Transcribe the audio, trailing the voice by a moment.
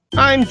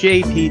I'm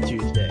JP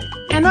Tuesday.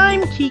 And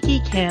I'm Kiki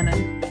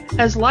Cannon.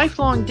 As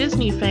lifelong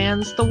Disney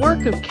fans, the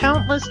work of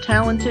countless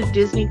talented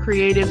Disney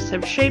creatives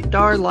have shaped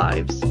our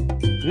lives.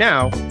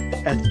 Now,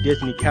 as the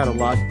Disney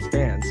catalog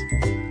expands,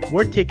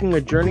 we're taking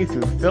a journey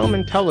through film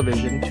and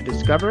television to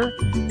discover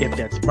if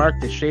that spark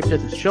that shaped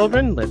us as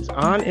children lives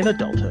on in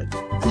adulthood.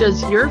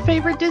 Does your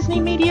favorite Disney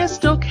media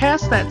still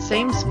cast that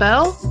same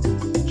spell?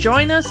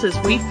 Join us as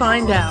we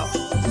find out.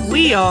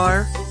 We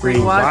are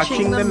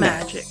Rewatching the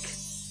Magic.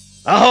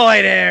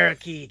 Ahoy there,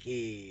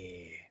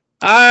 Kiki!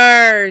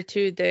 Arr,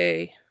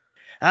 today.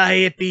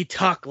 It be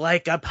talk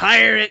like a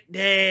pirate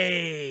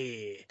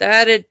day!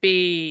 That it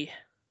be.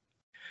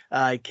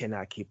 I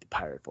cannot keep the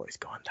pirate voice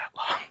going that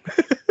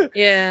long.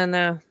 Yeah,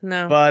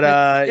 no.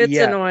 But, it's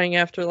annoying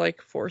after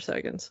like 4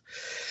 seconds.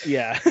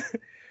 Yeah.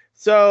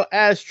 So,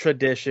 as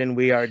tradition,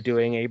 we are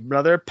doing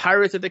another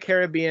Pirates of the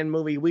Caribbean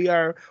movie. We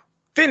are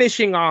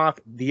finishing off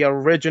the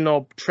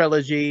original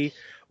trilogy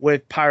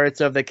with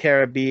Pirates of the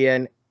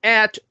Caribbean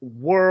at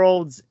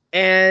World's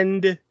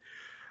End.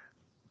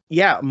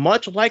 Yeah,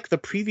 much like the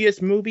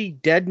previous movie,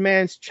 Dead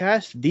Man's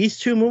Chest, these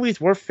two movies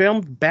were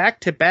filmed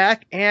back to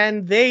back,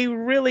 and they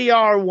really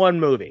are one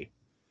movie.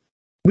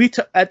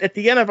 At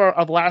the end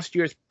of last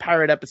year's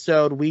pirate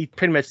episode, we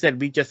pretty much said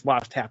we just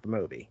watched half a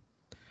movie.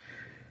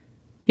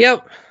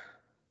 Yep.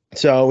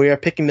 So we are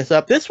picking this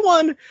up. This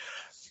one,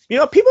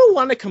 people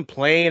want to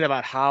complain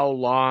about how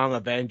long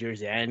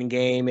Avengers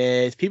Endgame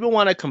is. People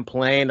want to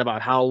complain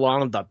about how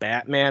long The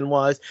Batman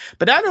was.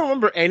 But I don't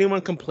remember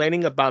anyone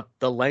complaining about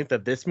the length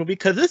of this movie,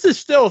 because this is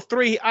still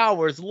 3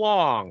 hours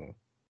long.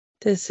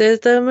 This is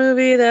the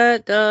movie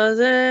that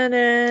doesn't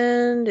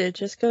end. It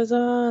just goes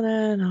on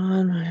and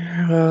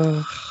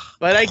on.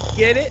 But I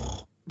get it.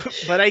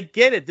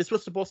 This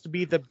was supposed to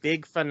be the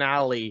big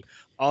finale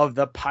of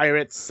the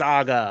pirate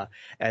saga,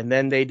 and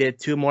then they did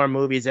 2 more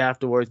movies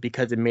afterwards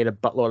because it made a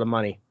buttload of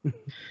money.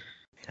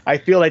 I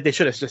feel like they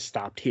should have just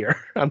stopped here.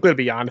 I'm going to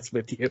be honest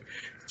with you.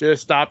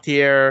 Just stopped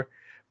here,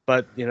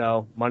 but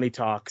money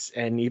talks,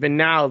 and even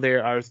now they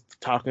are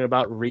talking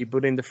about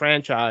rebooting the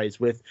franchise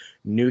with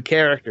new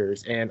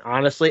characters, and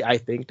honestly, I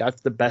think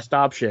that's the best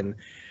option.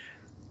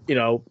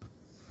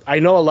 I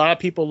know a lot of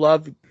people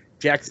love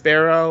Jack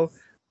Sparrow.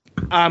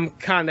 I'm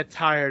kind of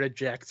tired of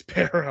Jack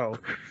Sparrow.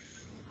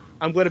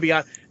 I'm going to be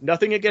honest.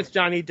 Nothing against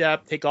Johnny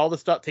Depp. Take all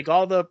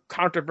the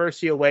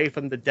controversy away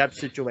from the Depp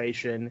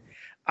situation.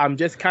 I'm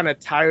just kind of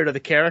tired of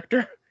the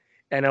character,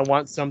 and I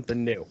want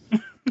something new.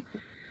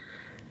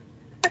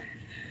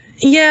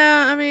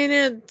 Yeah, I mean,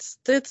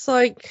 it's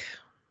like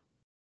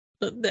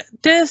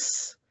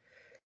this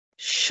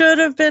should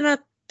have been a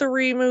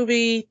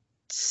 3-movie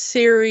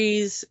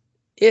series.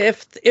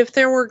 If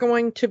there were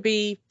going to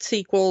be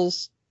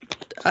sequels,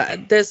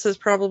 this is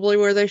probably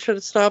where they should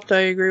have stopped. I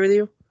agree with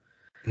you.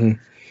 Hmm.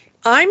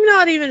 I'm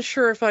not even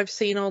sure if I've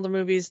seen all the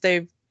movies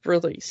they've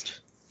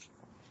released.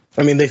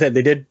 I mean, they said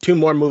they did 2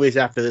 more movies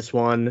after this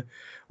one.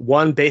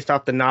 One based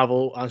off the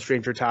novel on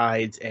Stranger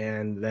Tides,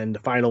 and then the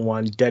final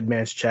one, Dead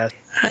Man's Chest.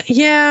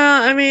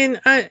 Yeah, I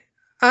mean,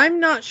 I'm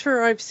not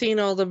sure I've seen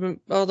all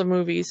the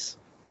movies.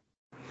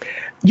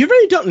 You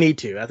really don't need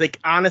to. I think,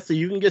 honestly,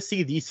 you can just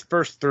see these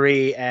first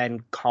 3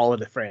 and call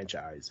it a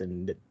franchise,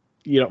 and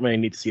you don't really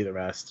need to see the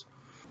rest.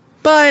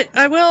 But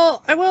I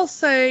will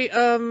say,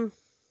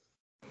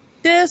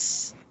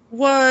 this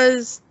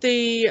was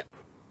the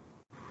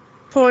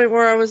point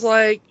where I was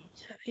like,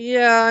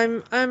 yeah,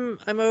 I'm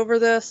over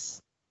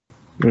this.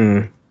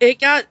 It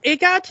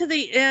got to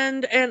the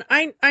end, and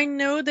I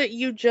know that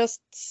you just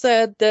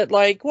said that,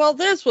 like, well,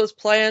 this was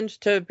planned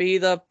to be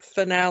the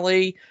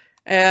finale,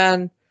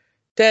 and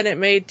then it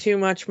made too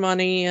much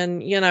money,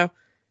 and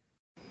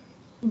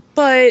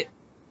but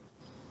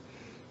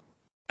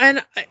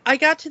and I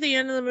got to the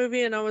end of the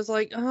movie, and I was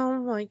like, oh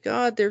my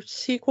god, they're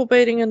sequel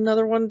baiting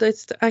another one.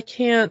 I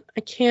can't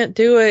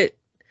do it.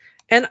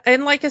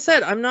 And like I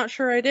said, I'm not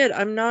sure I did.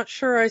 I'm not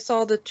sure I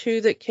saw the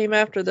 2 that came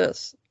after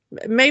this.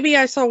 Maybe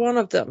I saw one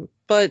of them,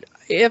 but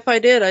if I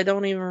did, I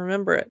don't even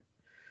remember it.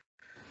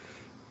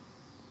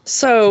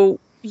 So,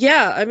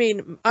 yeah, I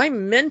mean,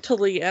 I'm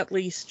mentally at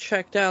least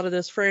checked out of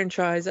this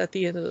franchise at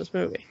the end of this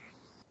movie.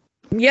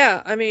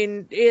 Yeah, I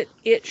mean,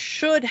 it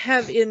should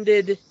have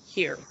ended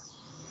here.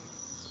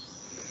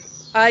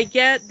 I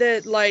get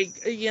that, like,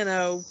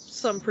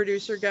 some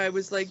producer guy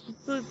was like,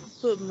 but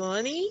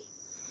money?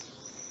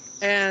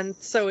 And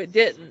so it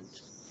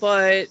didn't.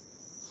 But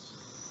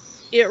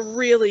it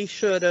really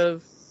should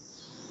have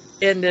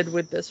ended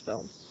with this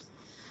film.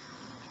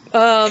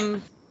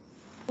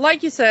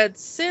 Like you said,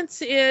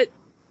 since it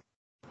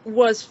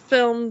was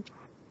filmed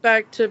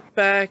back to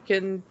back,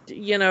 and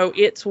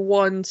it's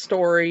one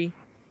story,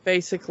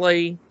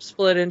 basically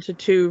split into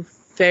 2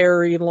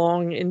 very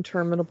long,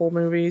 interminable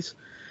movies.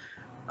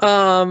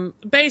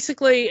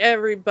 Basically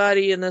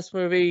everybody in this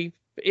movie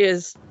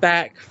is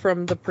back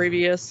from the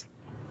previous,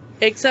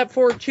 except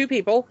for 2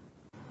 people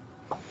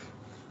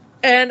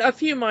and a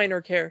few minor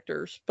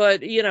characters,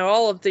 but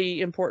all of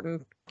the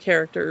important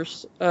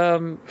characters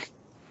are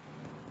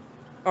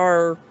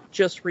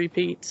just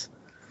repeats.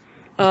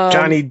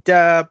 Johnny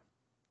Depp,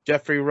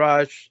 Jeffrey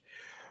Rush,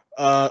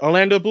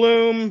 Orlando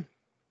Bloom,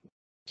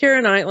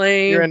 Keira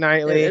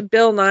Knightley.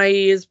 Bill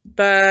Nighy is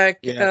back.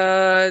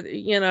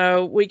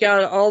 Yeah. We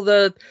got all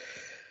the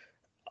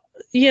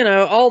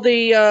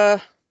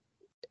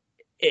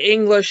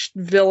English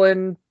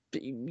villain,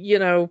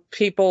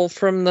 people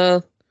from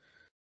the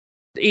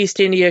East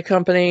India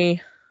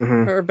Company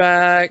are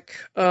back.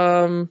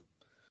 Stellan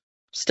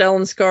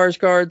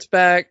Skarsgård's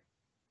back.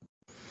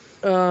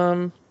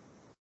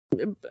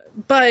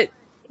 But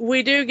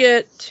we do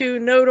get two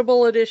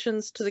notable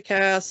additions to the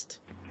cast,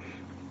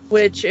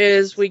 which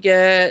is we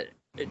get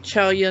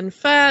Chow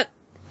Yun-fat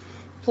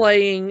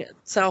playing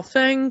Cao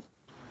Feng,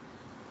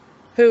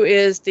 who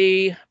is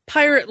the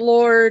pirate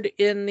lord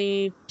in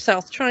the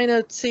South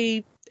China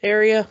Sea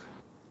area.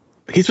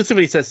 He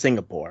specifically says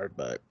Singapore,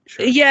 but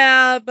sure.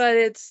 Yeah, but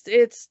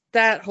it's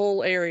that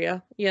whole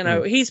area.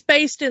 He's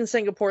based in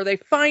Singapore. They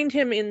find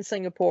him in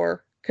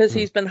Singapore because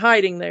he's been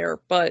hiding there,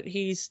 but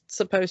he's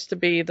supposed to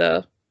be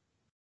that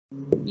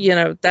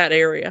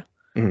area.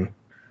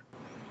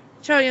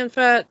 Chow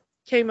Yun-fat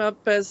came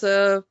up as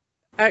a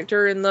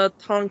actor in the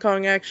Hong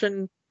Kong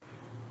action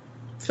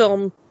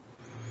film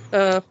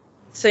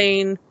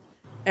scene,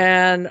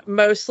 and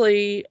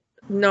mostly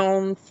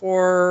known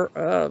for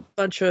a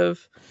bunch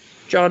of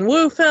John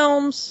Woo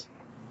films,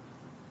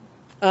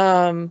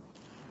 and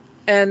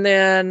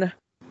then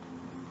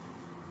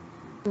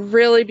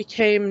really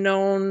became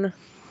known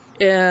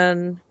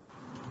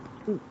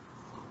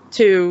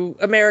to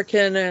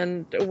American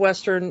and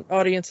Western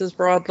audiences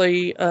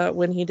broadly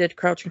when he did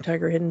Crouching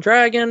Tiger, Hidden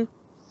Dragon.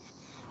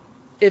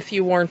 If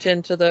you weren't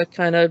into the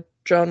kind of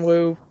John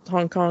Woo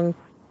Hong Kong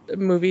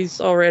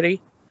movies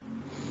already,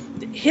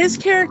 his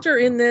character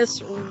in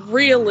this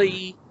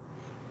really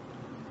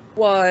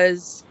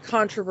was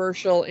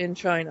controversial in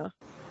China.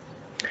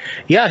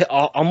 Yeah,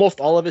 almost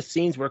all of his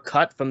scenes were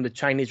cut from the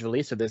Chinese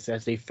release of this,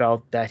 as they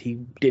felt that he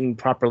didn't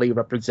properly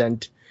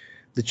represent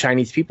the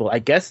Chinese people. I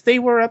guess they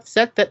were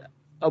upset that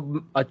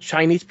a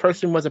Chinese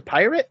person was a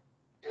pirate?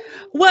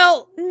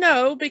 Well,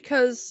 no,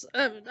 because,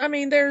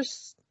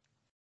 there's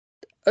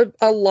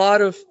a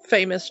lot of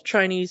famous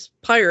Chinese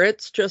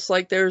pirates, just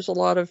like there's a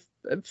lot of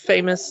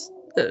famous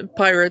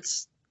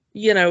pirates,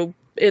 in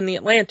the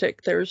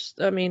Atlantic. There's,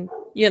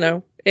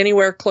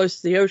 anywhere close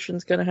to the ocean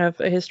is going to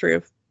have a history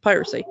of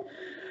piracy.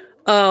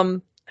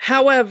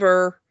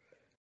 However,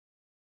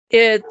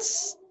 there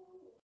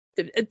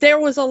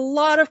was a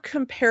lot of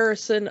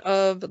comparison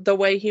of the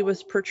way he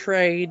was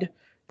portrayed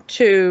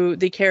to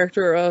the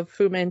character of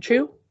Fu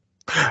Manchu.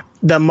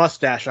 The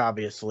mustache,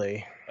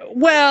 obviously.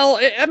 Well,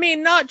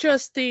 not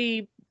just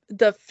the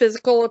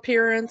physical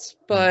appearance,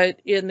 but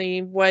in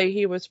the way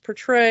he was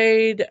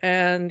portrayed,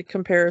 and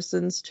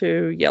comparisons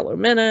to Yellow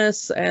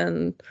Menace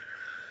and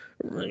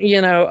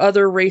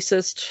other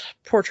racist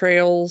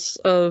portrayals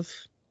of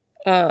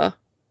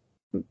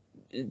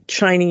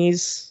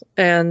Chinese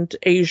and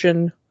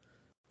Asian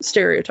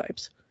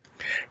stereotypes.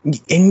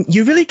 And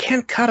you really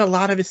can't cut a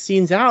lot of his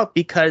scenes out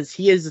because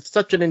he is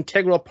such an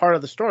integral part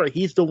of the story.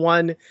 He's the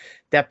one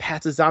that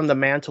passes on the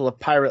mantle of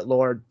Pirate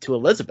Lord to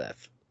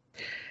Elizabeth.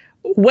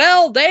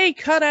 Well, they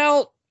cut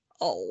out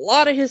a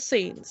lot of his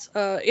scenes.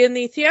 In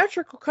the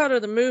theatrical cut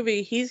of the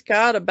movie, he's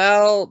got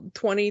about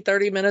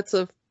 20-30 minutes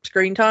of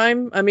screen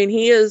time.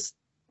 He is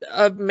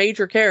a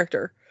major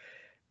character.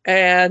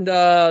 And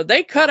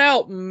they cut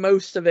out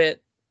most of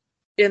it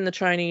in the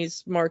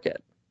Chinese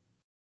market.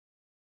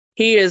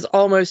 He is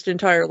almost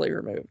entirely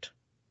removed,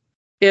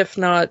 if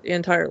not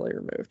entirely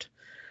removed.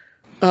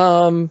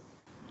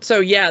 So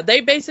yeah,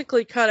 they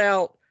basically cut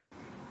out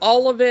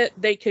all of it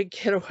they could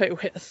get away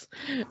with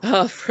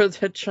for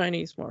the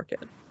Chinese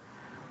market.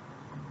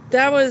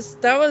 That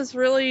was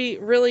really,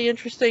 really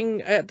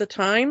interesting at the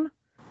time.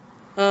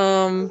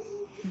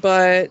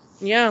 But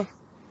yeah,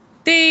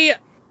 the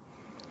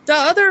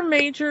other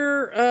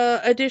major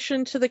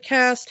addition to the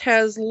cast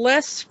has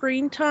less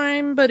screen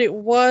time, but it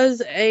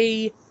was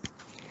a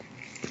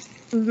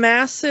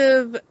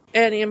massive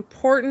and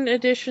important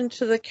addition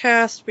to the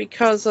cast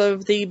because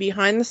of the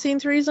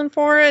behind-the-scenes reason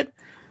for it,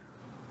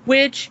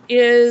 which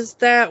is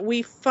that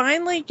we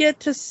finally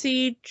get to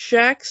see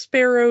Jack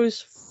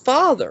Sparrow's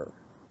father.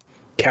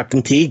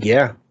 Captain Teague,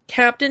 yeah.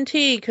 Captain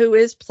Teague, who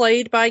is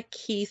played by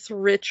Keith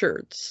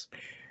Richards.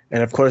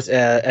 And of course,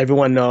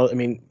 everyone knows,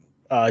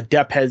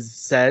 Depp has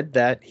said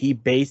that he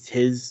based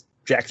his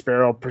Jack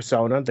Sparrow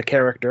persona, the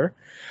character,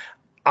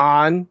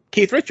 on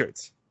Keith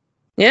Richards.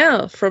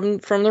 Yeah, from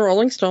the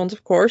Rolling Stones,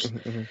 of course.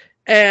 Mm-hmm.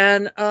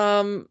 And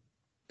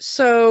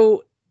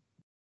so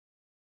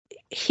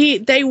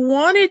they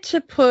wanted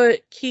to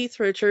put Keith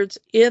Richards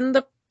in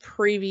the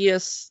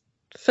previous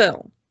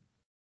film.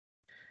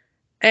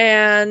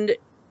 And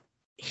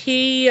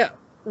he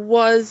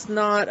was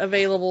not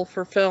available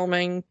for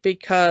filming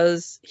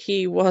because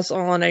he was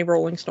on a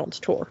Rolling Stones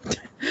tour.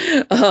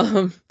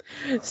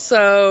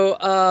 So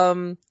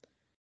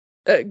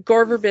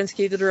Gore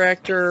Verbinski, the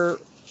director,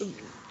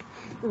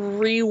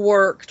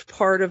 reworked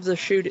part of the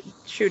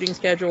shooting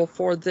schedule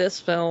for this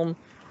film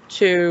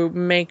to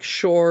make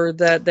sure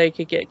that they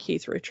could get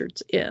Keith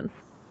Richards in.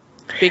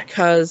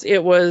 because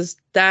it was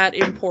that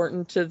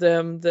important to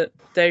them that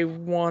they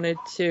wanted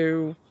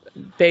to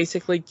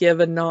basically give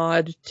a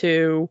nod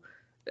to.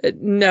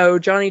 No,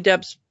 Johnny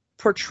Depp's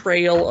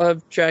portrayal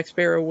of Jack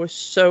Sparrow was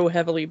so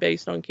heavily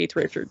based on Keith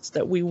Richards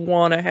that we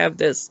want to have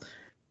this.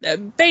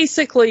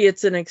 Basically,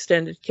 it's an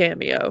extended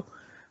cameo,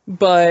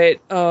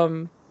 but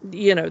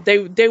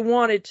they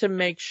wanted to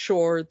make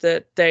sure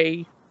that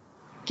they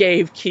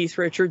gave Keith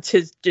Richards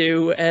his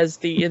due as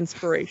the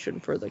inspiration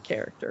for the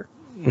character.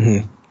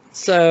 Mm-hmm.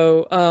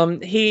 So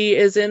he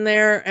is in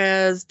there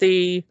as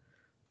the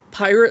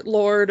pirate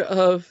lord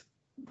of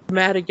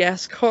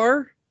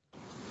Madagascar.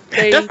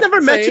 That's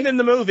never mentioned in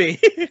the movie.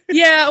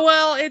 Yeah,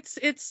 well,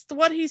 it's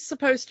what he's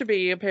supposed to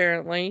be,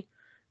 apparently.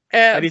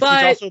 But he's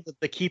also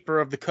the keeper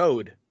of the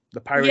code,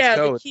 the pirate's code.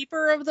 Yeah, the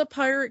keeper of the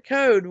pirate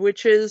code,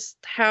 which is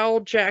how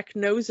Jack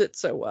knows it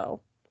so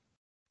well.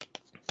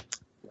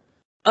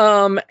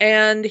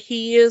 And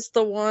he is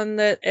the one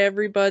that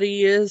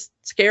everybody is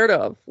scared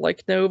of.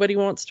 Like, nobody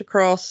wants to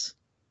cross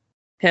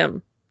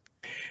him.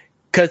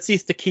 Because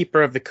he's the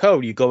keeper of the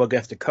code. You go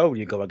against the code,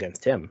 you go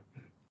against him.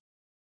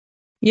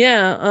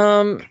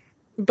 Yeah,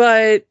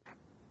 but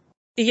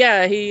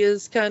yeah, he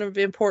is kind of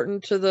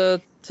important to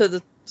the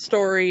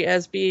story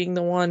as being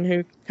the one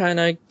who kind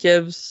of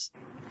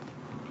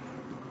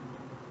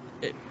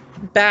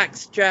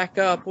backs Jack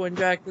up when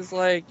Jack is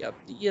like,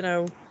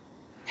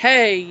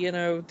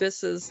 hey,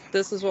 this is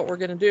what we're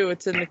gonna do.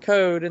 It's in the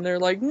code, and they're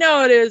like,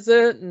 no, it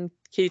isn't. And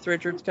Keith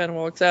Richards kind of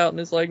walks out and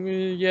is like,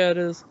 yeah, it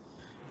is.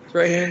 It's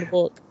right here in the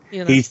book.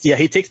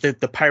 He takes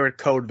the pirate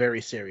code very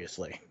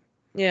seriously.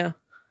 Yeah.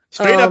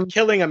 Straight up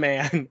killing a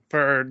man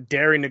for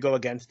daring to go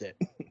against it.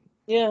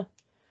 Yeah.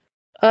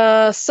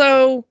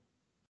 So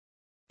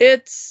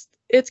it's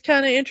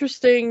kind of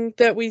interesting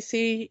that we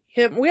see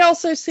him. We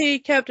also see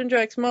Captain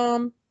Jack's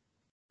mom,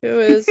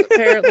 who is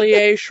apparently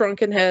a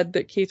shrunken head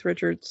that Keith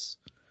Richards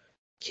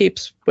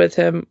keeps with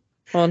him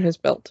on his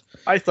belt.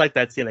 I just like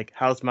that scene, like,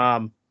 how's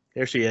mom?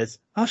 There she is.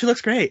 Oh, she looks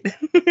great.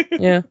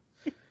 Yeah.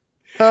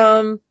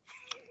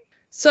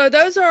 So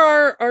those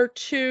are our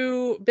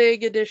two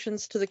big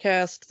additions to the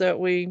cast that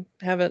we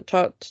haven't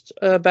talked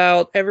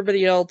about.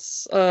 Everybody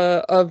else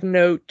of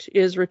note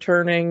is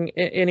returning.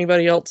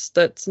 Anybody else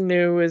that's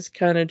new is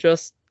kind of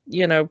just,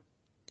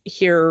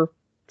 here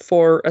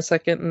for a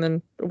second and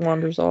then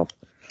wanders off.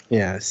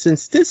 Yeah,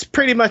 since this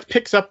pretty much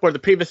picks up where the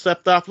previous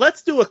left off,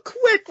 let's do a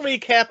quick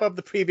recap of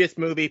the previous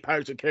movie,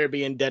 Pirates of the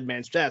Caribbean: Dead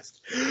Man's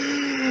Chest.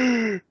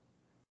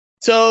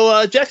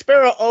 So Jack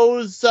Sparrow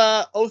owes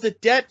a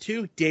debt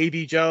to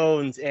Davy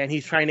Jones, and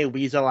he's trying to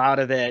weasel out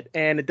of it,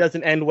 and it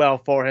doesn't end well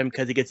for him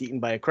because he gets eaten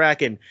by a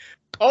kraken.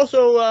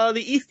 Also,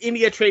 the East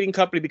India Trading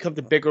Company becomes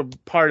a bigger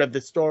part of the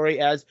story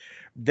as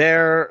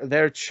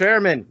their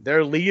chairman,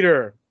 their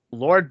leader,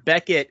 Lord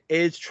Beckett,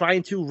 is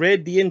trying to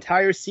rid the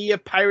entire sea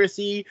of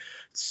piracy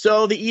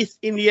so the East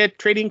India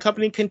Trading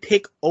Company can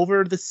take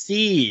over the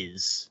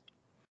seas.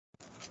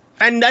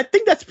 And I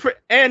think that's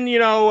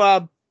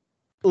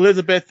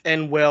Elizabeth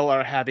and Will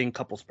are having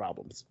couples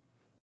problems.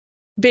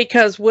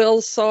 Because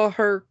Will saw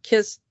her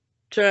kiss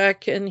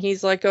Jack, and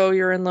he's like, oh,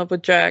 you're in love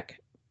with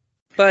Jack.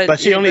 But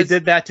she only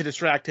did that to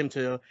distract him,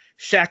 to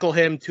shackle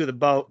him to the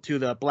boat, to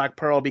the Black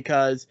Pearl,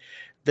 because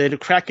the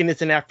Kraken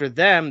isn't after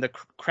them, the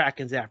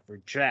Kraken's after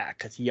Jack,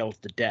 because he owes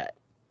the debt.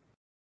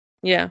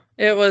 Yeah,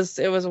 it was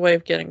a way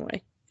of getting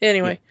away.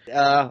 Anyway.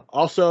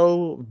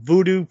 Also,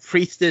 voodoo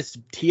priestess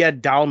Tia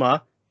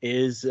Dalma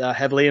is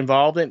heavily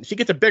involved, and she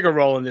gets a bigger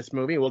role in this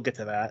movie. We'll get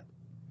to that.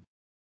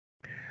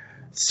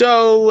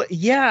 So,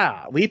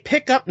 yeah, we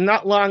pick up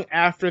not long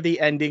after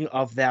the ending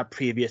of that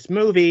previous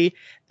movie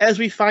as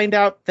we find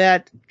out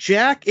that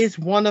Jack is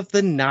one of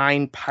the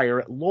 9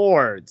 pirate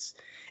lords.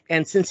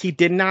 And since he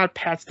did not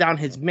pass down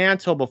his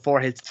mantle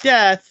before his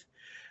death,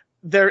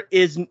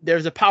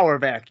 there's a power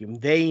vacuum.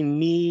 They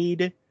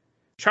need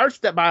charts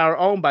that are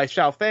owned by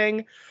Xiao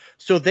Feng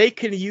so they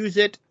can use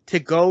it to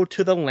go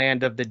to the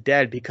land of the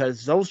dead,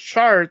 because those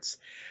charts,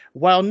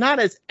 while not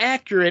as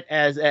accurate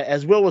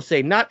as Will will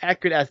say, not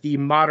accurate as the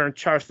modern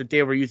charts that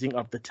they were using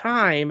of the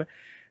time,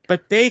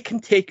 but they can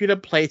take you to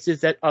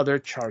places that other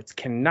charts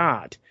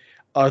cannot.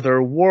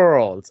 Other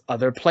worlds,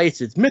 other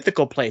places,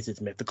 mythical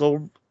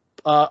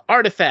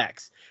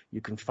artifacts.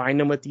 You can find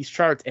them with these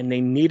charts, and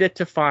they need it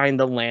to find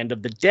the land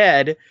of the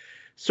dead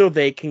so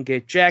they can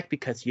get Jack,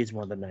 because he is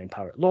one of the 9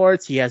 pirate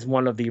lords. He has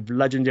one of the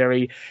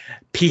legendary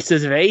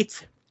pieces of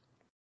 8.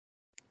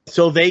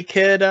 So they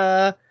could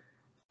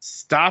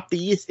stop the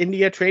East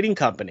India Trading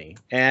Company,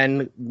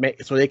 and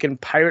so they can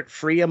pirate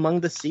free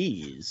among the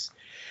seas.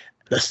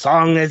 The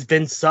song has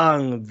been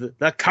sung.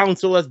 The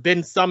council has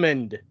been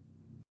summoned.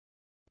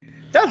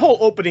 That whole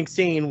opening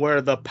scene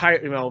where the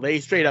pirate, they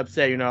straight up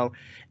say,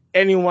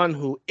 anyone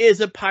who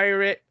is a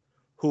pirate,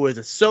 who is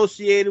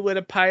associated with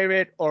a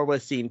pirate, or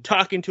was seen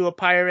talking to a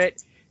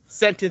pirate,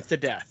 sentenced to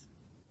death,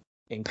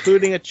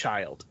 including a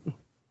child.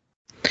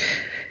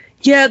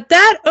 Yeah,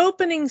 that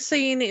opening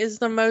scene is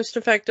the most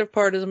effective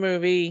part of the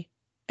movie,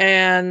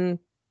 and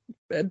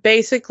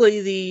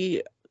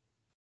basically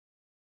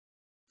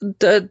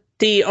the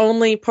the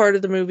only part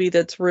of the movie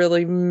that's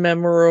really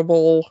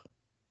memorable.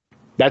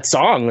 That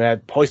song,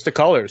 that Hoist the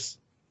Colors.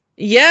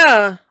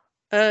 Yeah,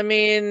 I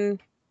mean,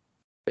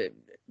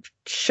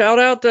 shout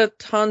out to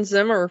Hans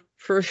Zimmer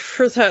for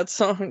that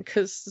song,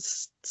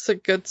 because it's a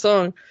good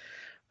song.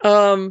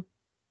 Where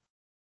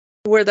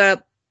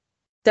that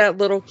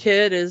little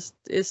kid is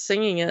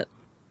singing it.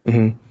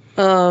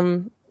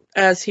 Mm-hmm.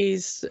 As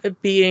he's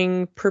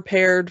being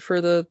prepared for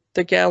the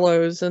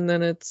gallows, and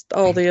then it's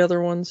all the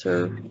other ones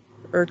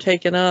are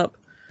taken up.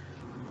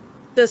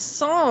 The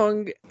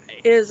song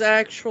is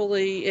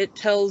actually, it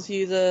tells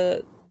you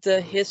the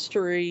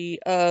history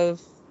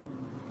of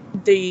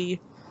the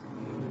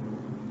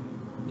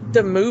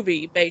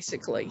movie,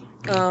 basically.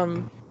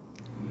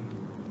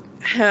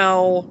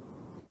 How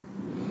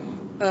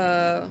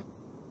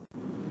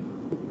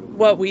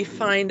what we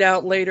find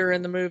out later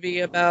in the movie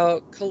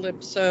about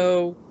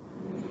Calypso,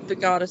 the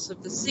goddess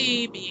of the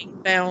sea,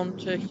 being bound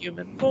to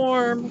human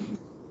form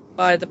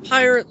by the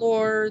pirate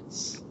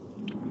lords,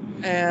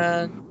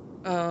 and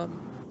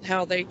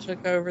how they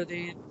took over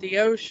the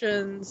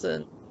oceans.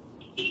 And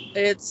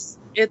it's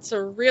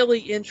a really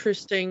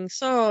interesting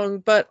song,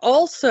 but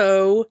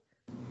also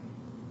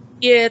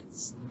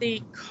it's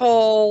the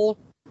call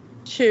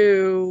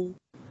to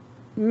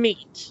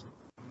meet.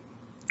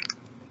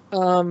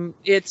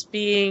 It's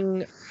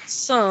being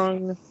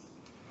sung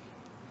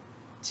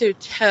to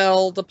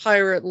tell the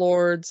pirate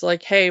lords,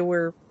 like, hey,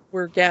 we're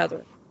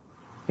gathering.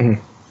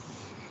 Mm-hmm.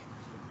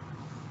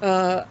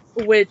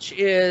 Which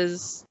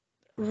is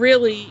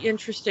really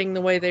interesting,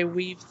 the way they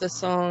weave the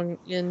song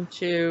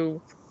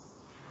into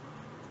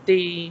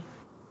the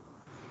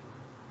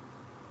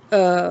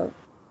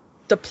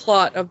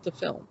plot of the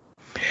film.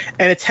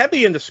 And it's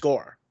heavy in the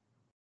score.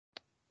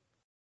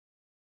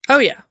 Oh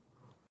yeah.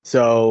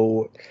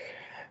 So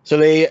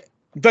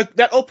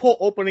that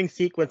opening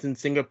sequence in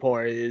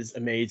Singapore is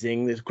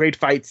amazing. There's great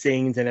fight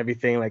scenes and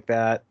everything like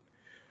that.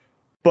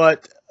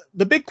 But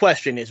the big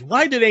question is,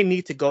 why do they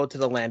need to go to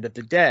the land of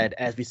the dead?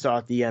 As we saw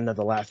at the end of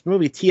the last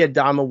movie,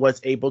 Tiadama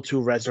was able to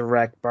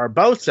resurrect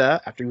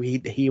Barbossa after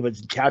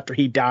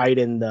he died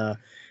in the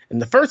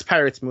first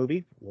Pirates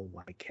movie. Well,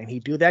 why can't he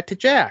do that to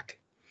Jack?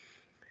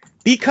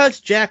 Because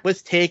Jack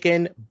was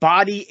taken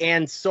body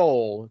and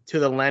soul to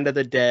the land of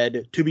the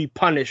dead to be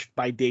punished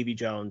by Davy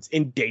Jones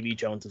in Davy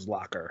Jones's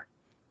locker.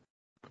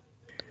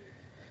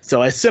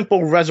 So a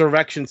simple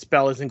resurrection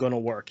spell isn't going to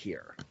work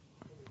here.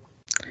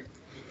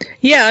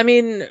 Yeah, I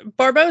mean,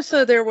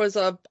 Barbossa, there was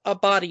a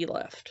body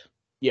left.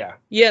 Yeah.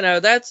 You know,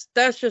 that's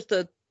just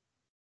a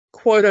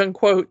quote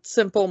unquote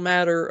simple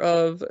matter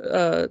of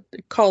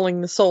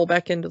calling the soul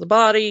back into the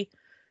body.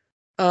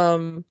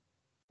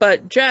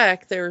 But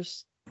Jack,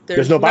 there's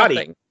no body.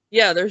 Nothing.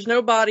 Yeah, there's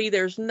no body.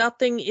 There's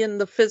nothing in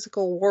the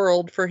physical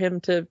world for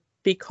him to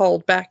be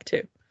called back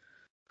to.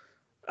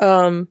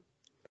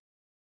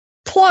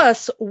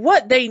 Plus,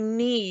 what they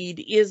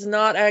need is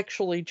not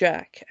actually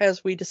Jack,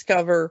 as we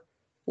discover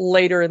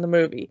later in the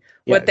movie.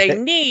 Yeah, what they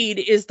need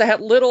is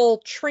that little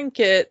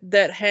trinket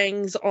that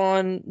hangs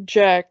on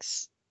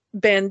Jack's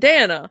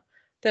bandana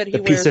that he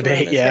wears around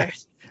his hair.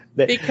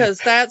 Because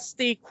that's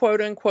the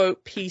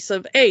quote-unquote piece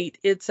of 8.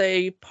 It's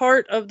a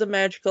part of the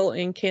magical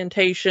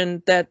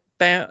incantation that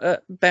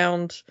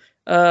bound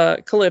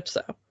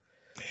Calypso.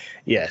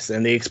 Yes,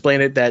 and they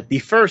explain it that the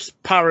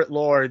first pirate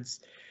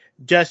lords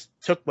just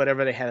took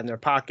whatever they had in their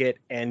pocket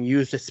and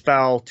used a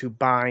spell to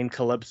bind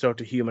Calypso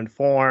to human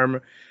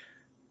form,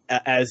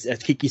 as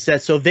Kiki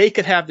said, so they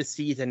could have the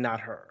seeds and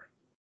not her.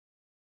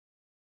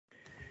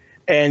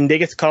 And they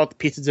get called the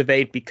pieces of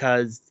 8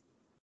 because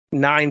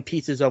 9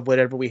 pieces of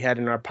whatever we had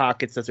in our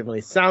pockets doesn't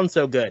really sound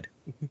so good.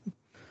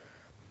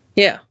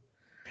 Yeah.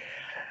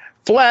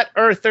 Flat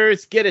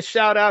earthers get a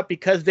shout out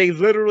because they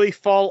literally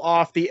fall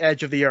off the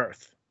edge of the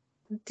earth.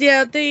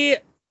 Yeah, the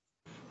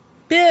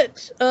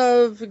bit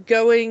of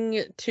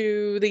going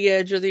to the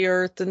edge of the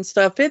earth and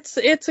stuff, it's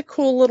a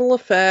cool little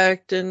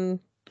effect and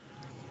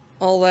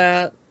all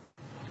that.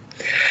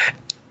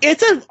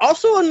 It's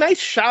also a nice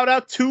shout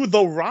out to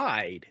the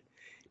ride,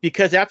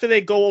 because after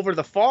they go over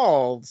the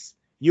falls,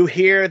 you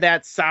hear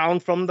that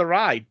sound from the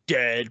ride.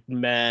 Dead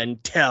men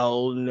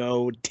tell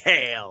no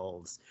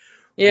tales.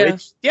 Yeah.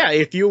 Which, yeah,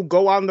 if you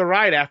go on the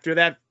ride after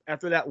that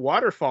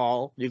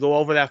waterfall, you go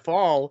over that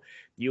fall,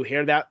 you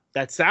hear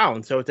that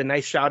sound. So it's a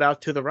nice shout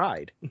out to the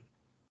ride.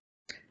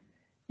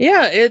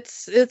 Yeah,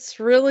 it's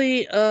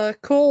really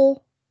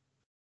cool.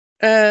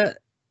 That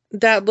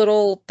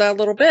little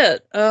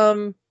bit.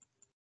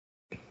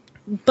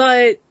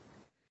 But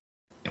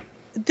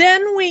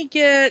then we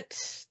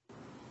get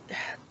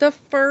the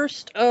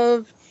first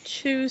of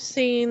 2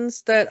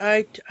 scenes that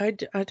I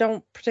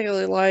don't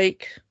particularly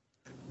like.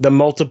 The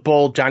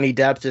multiple Johnny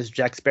Depps as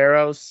Jack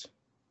Sparrows.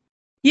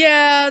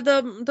 Yeah,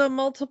 the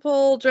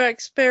multiple Jack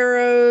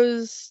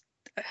Sparrows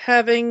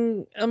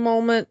having a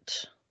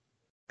moment.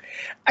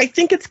 I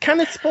think it's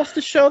kind of supposed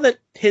to show that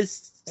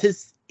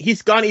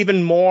he's gone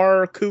even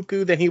more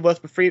cuckoo than he was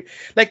before.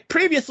 Like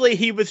previously,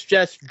 he was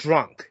just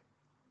drunk.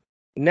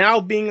 Now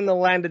being in the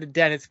land of the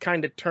dead has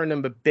kind of turned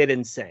him a bit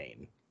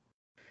insane.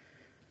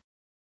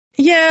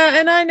 Yeah,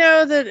 and I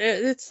know that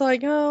it's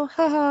like, oh,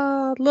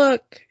 haha,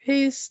 look,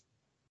 he's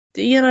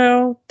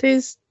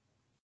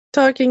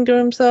talking to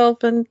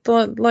himself and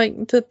like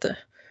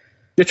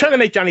They're trying to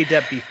make Johnny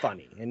Depp be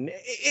funny, and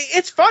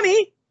it's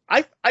funny.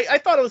 I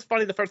thought it was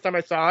funny the first time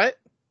I saw it,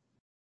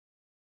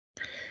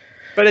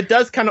 but it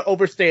does kind of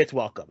overstay its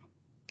welcome.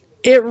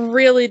 It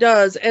really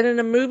does. And in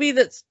a movie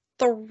that's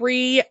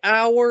 3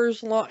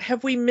 hours long,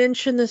 have we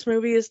mentioned this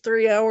movie is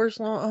 3 hours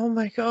long? Oh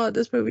my God,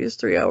 this movie is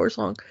 3 hours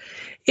long.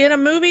 In a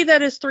movie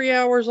that is 3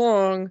 hours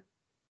long,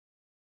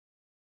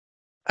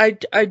 I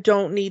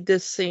don't need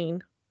this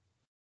scene.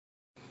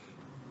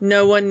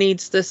 No one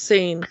needs this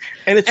scene.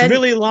 And it's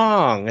really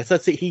long.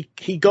 Let's see,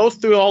 he goes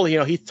through all,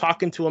 he's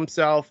talking to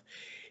himself.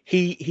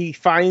 He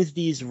finds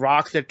these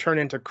rocks that turn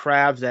into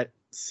crabs that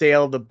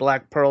sail the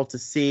Black Pearl to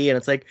sea, and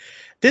it's like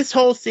this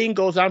whole scene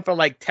goes on for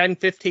like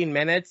 10-15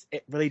 minutes.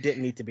 It really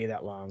didn't need to be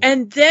that long.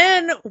 And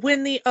then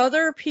when the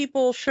other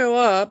people show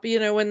up,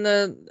 when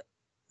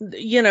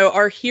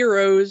our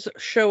heroes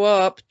show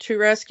up to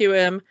rescue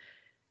him,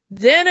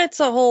 then it's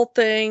a whole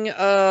thing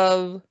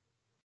of,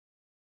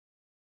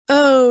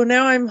 oh,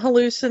 now I'm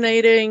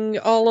hallucinating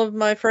all of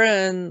my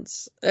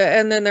friends.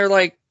 And then they're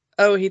like,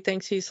 oh, he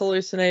thinks he's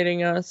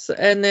hallucinating us.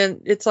 And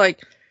then it's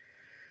like,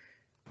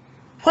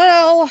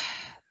 well,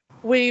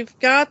 we've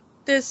got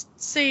this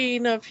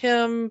scene of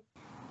him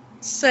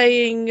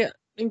saying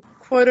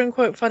quote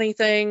unquote funny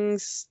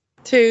things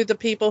to the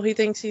people he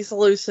thinks he's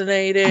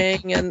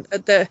hallucinating, and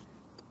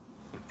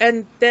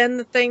then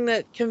the thing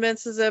that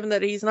convinces him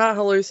that he's not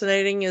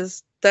hallucinating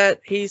is that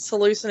he's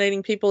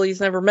hallucinating people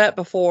he's never met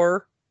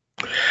before.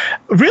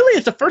 Really,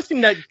 it's the first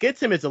thing that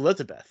gets him is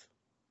Elizabeth.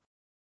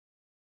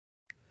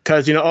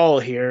 Because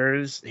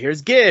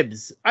here's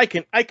Gibbs. I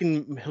can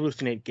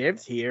hallucinate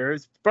Gibbs.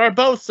 Here's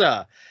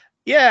Barbossa.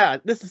 Yeah,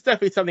 this is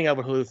definitely something I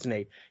would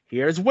hallucinate.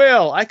 Here's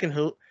Will.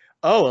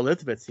 Oh,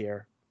 Elizabeth's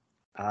here.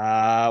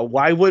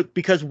 Why would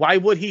he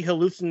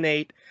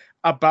hallucinate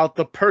about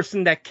the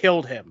person that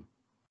killed him?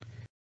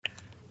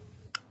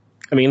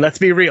 I mean, let's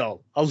be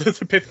real.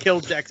 Elizabeth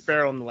killed Jack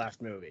Sparrow in the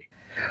last movie.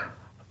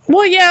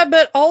 Well, yeah,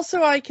 but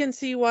also I can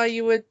see why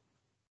you would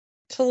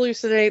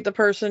hallucinate the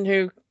person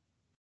who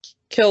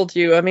killed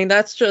you. I mean,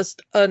 that's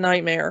just a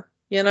nightmare,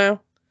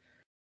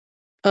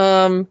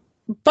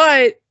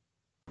 But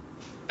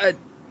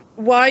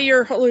why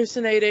you're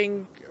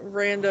hallucinating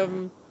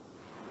random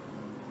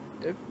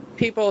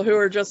people who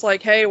are just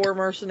like, hey, we're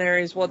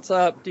mercenaries, what's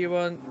up? Do you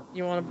want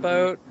a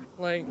boat?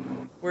 Like,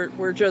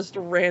 we're just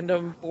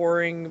random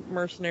boring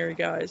mercenary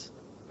guys.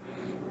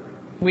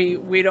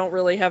 We don't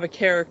really have a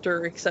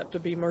character except to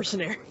be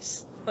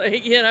mercenaries.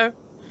 Like,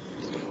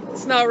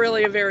 it's not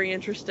really a very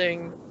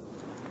interesting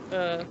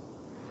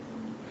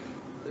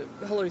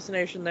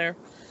hallucination there.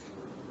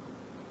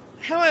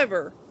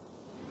 However,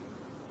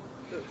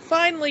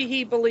 finally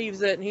he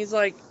believes it, and he's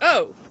like,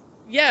 oh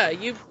yeah,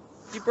 you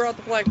brought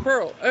the Black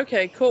Pearl.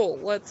 Okay, cool.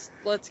 Let's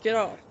get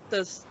off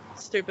this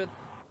stupid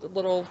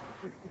little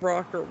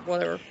rock or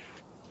whatever.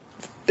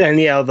 And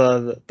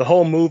the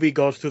whole movie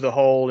goes through the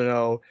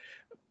whole,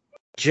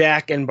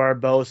 Jack and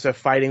Barbossa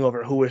fighting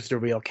over who is the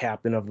real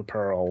captain of the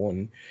Pearl,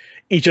 and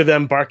each of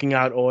them barking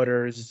out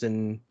orders.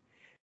 And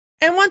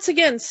once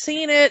again,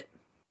 seeing it,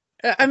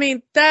 I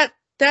mean, that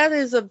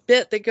is a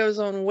bit that goes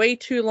on way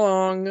too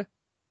long.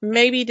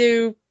 Maybe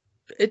do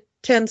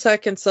 10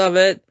 seconds of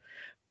it,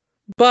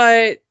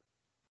 but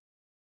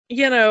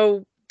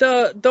the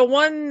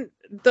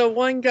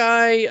one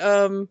guy,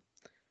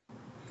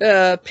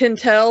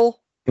 Pintel,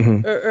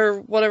 mm-hmm.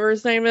 or whatever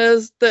his name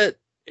is, that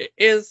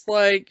is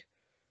like,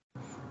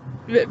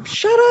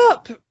 shut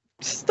up,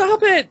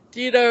 stop it,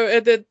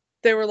 and then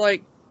they were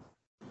like,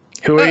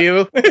 who are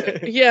you?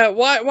 Yeah,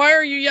 why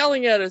are you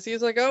yelling at us?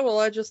 He's like, oh, well,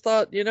 I just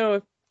thought,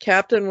 if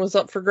Captain was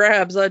up for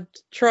grabs, I'd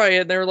try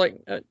it. And they were like,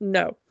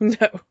 no,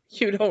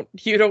 you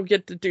don't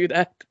get to do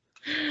that.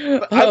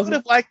 I would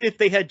have liked if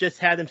they had just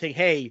had him say,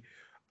 hey,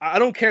 I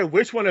don't care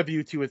which one of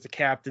you two is the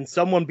captain,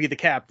 someone be the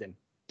captain.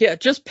 Yeah,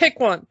 just pick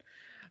one.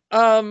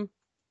 At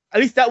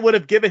least that would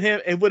have given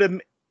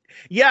him,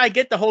 yeah, I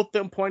get the whole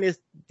point is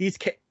these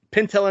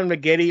Pintel and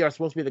Ragetti are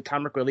supposed to be the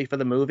comic relief of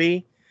the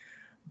movie,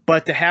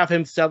 but to have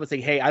himself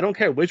say, hey, I don't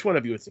care which one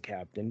of you is the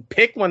captain,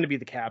 pick one to be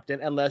the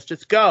captain, and let's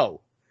just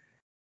go.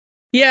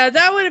 Yeah,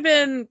 that would have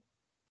been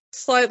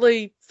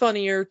slightly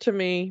funnier to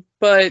me,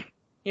 but,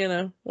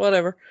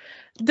 whatever.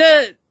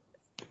 The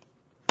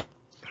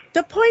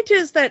point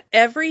is that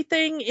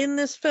everything in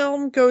this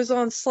film goes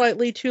on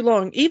slightly too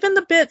long. Even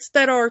the bits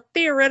that are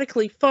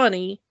theoretically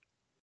funny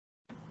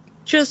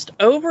just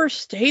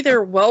overstay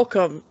their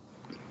welcome.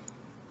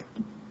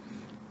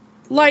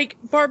 Like,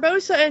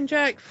 Barbossa and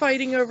Jack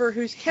fighting over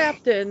who's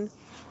captain.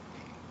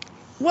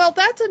 Well,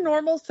 that's a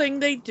normal thing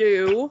they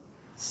do.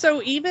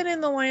 So even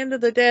in the Land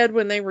of the Dead,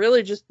 when they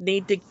really just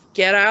need to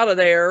get out of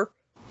there,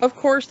 of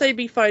course they'd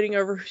be fighting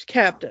over who's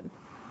captain.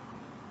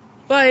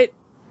 But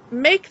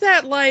make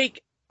that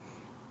like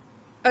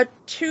a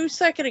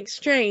 2-second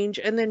exchange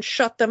and then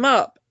shut them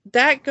up.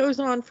 That goes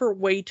on for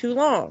way too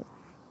long.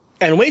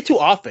 And way too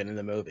often in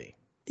the movie.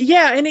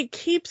 Yeah, and it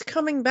keeps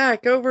coming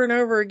back over and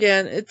over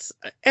again.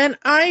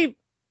 I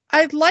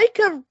like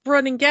a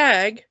running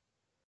gag,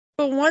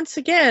 but once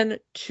again,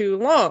 too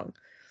long.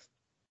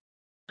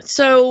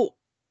 So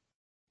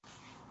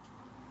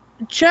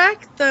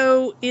Jack,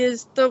 though,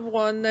 is the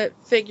one that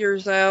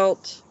figures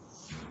out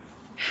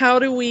how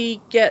do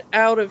we get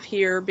out of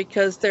here,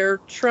 because they're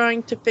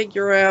trying to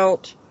figure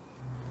out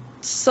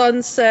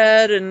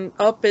sunset and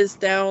up is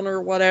down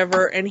or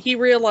whatever, and he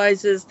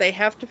realizes they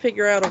have to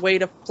figure out a way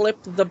to flip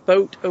the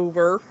boat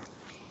over.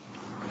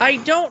 I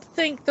don't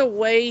think the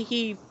way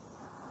he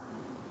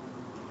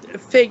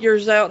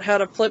figures out how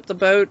to flip the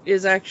boat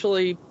is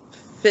actually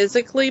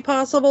physically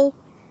possible.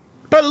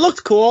 But it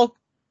looks cool.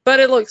 But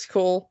it looks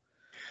cool.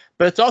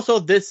 But it's also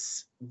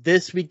this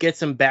we get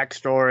some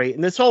backstory.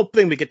 And this whole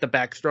thing, we get the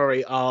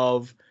backstory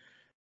of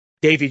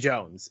Davy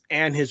Jones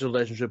and his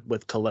relationship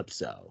with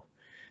Calypso.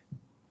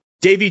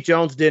 Davy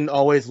Jones didn't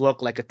always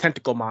look like a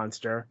tentacle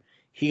monster.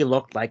 He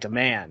looked like a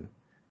man.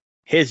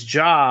 His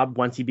job,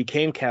 once he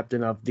became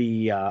captain of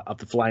the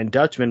Flying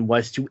Dutchman,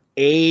 was to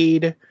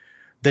aid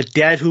the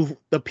dead,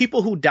 the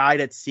people who died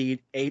at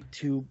sea,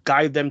 to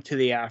guide them to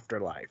the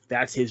afterlife.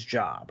 That's his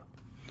job.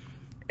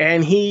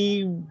 And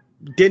he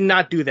did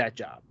not do that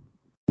job,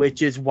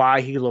 which is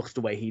why he looks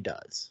the way he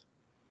does.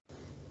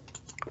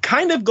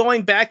 Kind of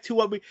going back to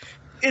what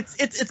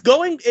it's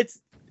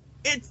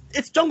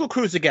Jungle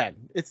Cruise again.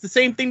 It's the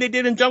same thing they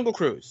did in Jungle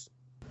Cruise.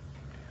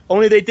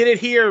 Only they did it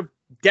here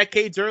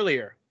decades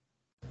earlier.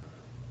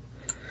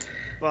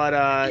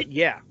 But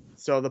yeah.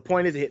 So the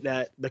point is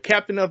that the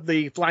captain of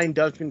the Flying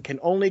Dutchman can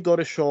only go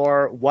to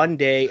shore one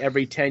day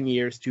every 10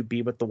 years to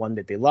be with the one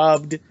that they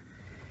loved.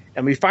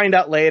 And we find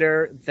out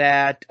later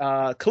that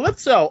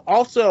Calypso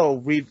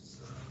also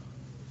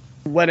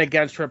went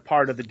against her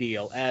part of the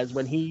deal, as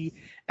when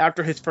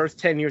after his first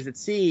 10 years at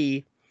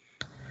sea,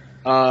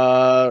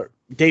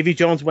 Davy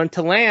Jones went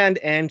to land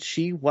and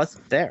she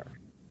wasn't there.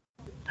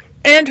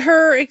 And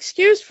her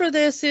excuse for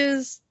this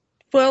is,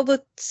 well,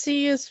 the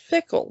sea is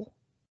fickle.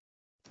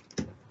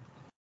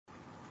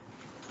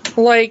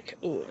 Like,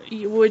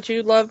 would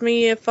you love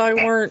me if I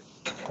weren't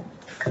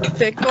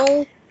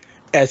fickle?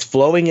 As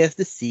flowing as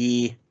the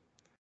sea.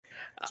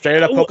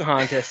 Straight up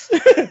Pocahontas.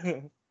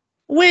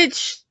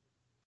 Which,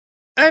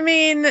 I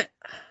mean,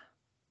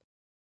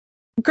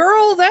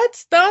 girl,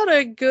 that's not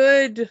a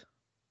good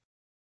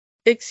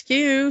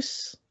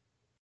excuse.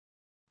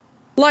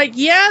 Like,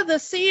 yeah, the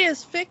sea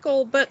is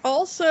fickle, but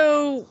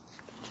also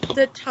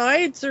the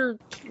tides are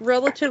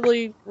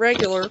relatively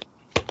regular.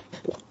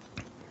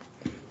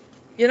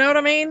 You know what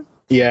I mean?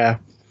 Yeah.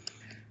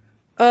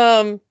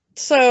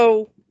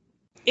 So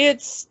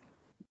it's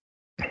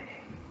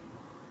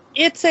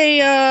it's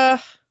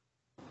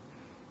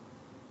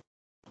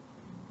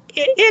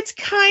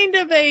kind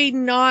of a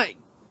not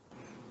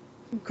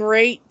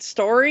great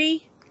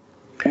story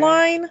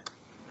line.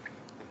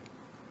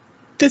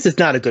 This is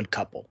not a good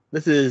couple.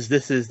 This is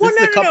No.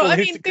 I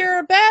mean, they're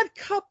a bad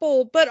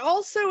couple, but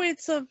also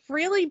it's a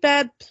really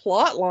bad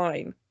plot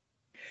line.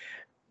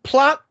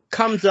 Plot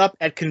comes up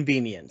at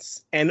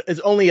convenience and is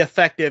only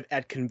effective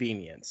at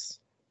convenience,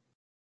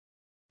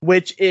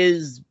 which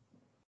is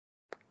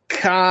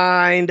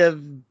kind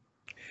of,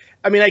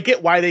 I mean, I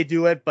get why they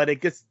do it, but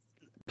it gets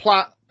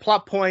plot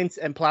points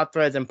and plot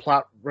threads and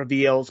plot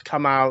reveals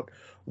come out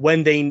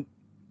when they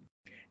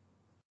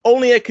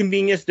only at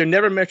convenience. They're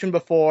never mentioned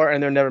before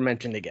and they're never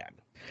mentioned again.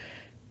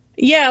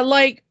 Yeah,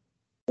 like,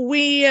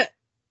 we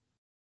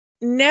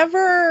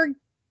never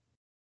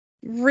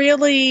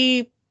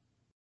really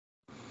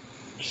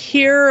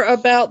hear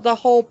about the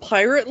whole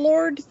Pirate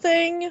Lord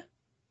thing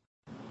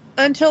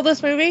until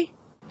this movie.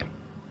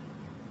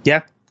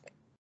 Yeah.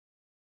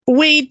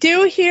 We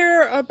do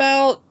hear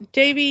about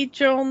Davy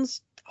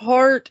Jones'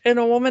 heart and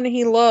a woman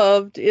he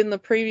loved in the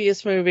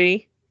previous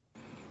movie.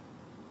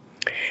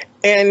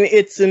 And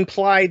it's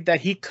implied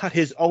that he cut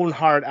his own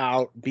heart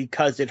out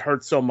because it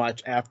hurt so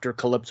much after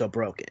Calypso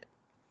broke it.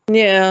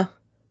 Yeah.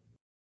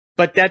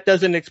 But that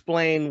doesn't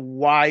explain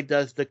why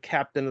does the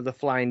captain of the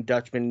Flying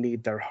Dutchman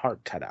need their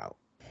heart cut out.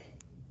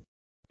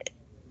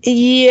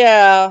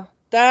 Yeah,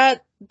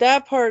 that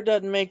part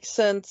doesn't make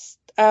sense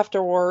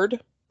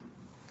afterward.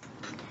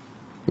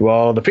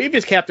 Well, the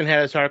previous captain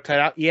had his heart cut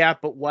out. Yeah,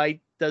 but why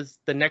does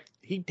the next...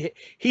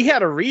 He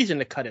had a reason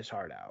to cut his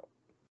heart out.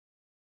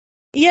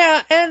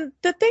 Yeah, and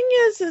the thing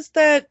is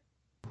that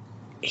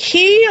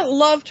he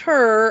loved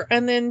her,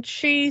 and then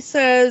she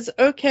says,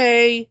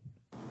 okay,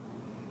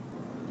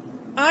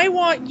 I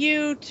want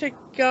you to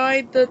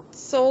guide the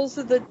souls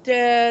of the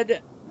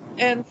dead,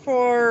 and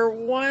for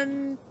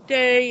one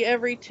day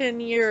every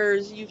 10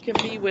 years you can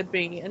be with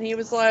me. And he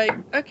was like,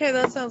 okay,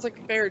 that sounds like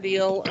a fair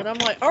deal. And I'm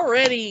like,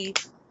 already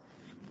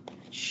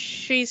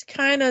she's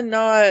kind of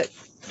not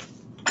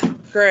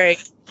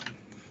great.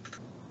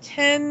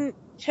 10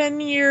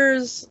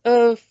 years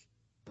of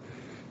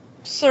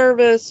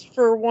service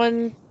for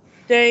one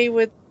day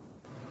with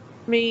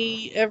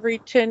me every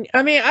 10.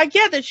 I mean, I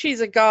get that she's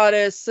a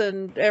goddess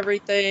and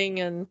everything,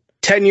 and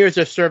 10 years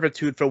of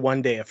servitude for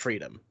one day of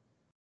freedom.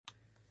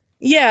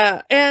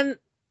 Yeah, and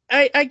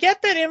I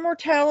get that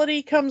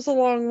immortality comes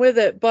along with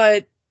it,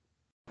 but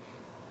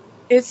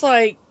it's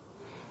like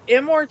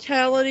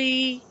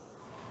immortality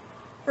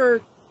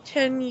for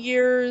 10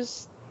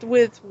 years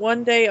with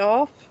 1 day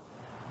off.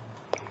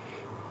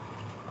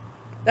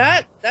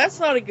 That's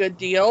not a good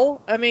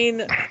deal. I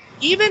mean,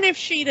 even if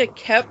she'd have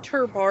kept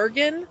her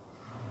bargain,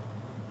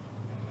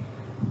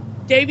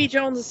 Davy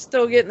Jones is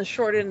still getting the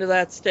short end of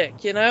that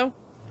stick, you know?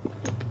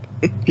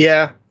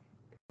 Yeah.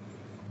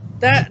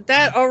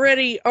 That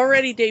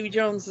already Davy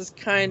Jones is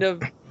kind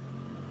of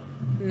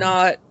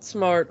not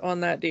smart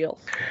on that deal.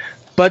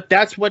 But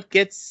that's what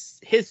gets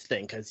his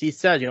thing, because he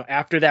said,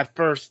 after that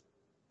first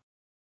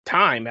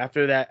time,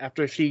 after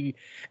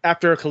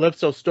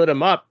Calypso stood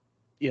him up,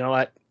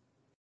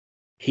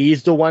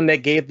 he's the one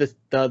that gave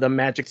the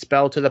magic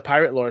spell to the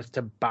pirate lords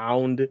to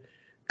bound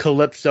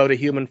Calypso to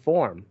human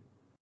form.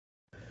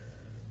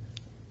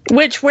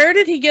 Where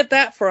did he get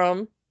that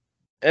from?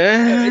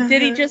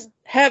 Did he just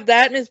have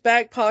that in his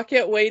back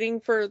pocket waiting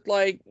for,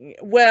 like,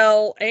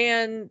 well,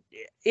 and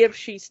if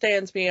she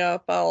stands me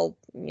up, I'll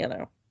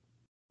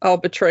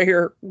betray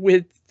her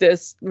with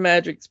this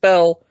magic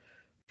spell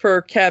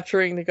for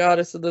capturing the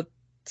goddess of the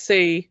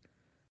sea?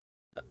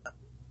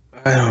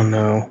 I don't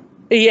know.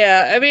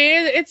 Yeah, I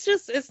mean, it's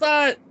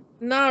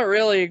not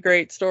really a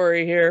great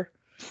story here.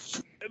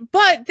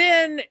 But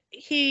then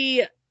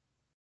he,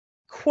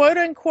 quote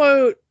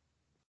unquote,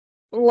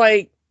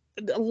 like,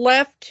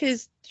 left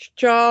his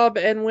job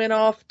and went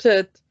off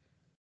to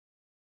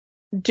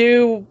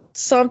do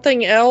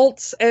something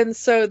else, and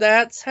so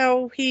that's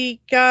how he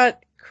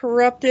got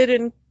corrupted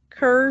and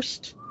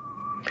cursed.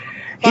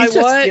 By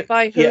what?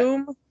 By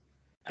whom? Yeah.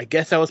 I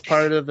guess that was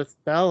part of the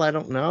spell. I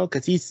don't know,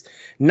 because he's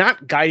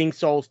not guiding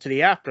souls to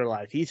the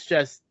afterlife. He's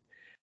just,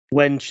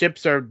 when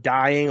ships are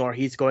dying or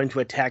he's going to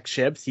attack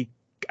ships, he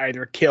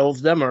either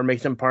kills them or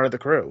makes them part of the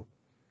crew.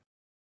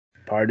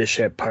 Part of the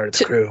ship, part of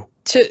the crew.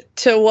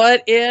 To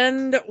what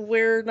end?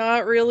 We're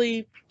not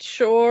really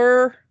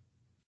sure.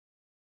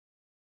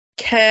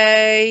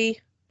 Okay.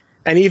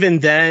 And even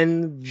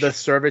then, the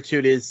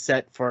servitude is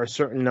set for a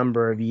certain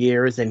number of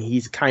years, and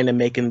he's kind of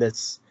making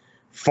this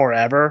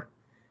forever.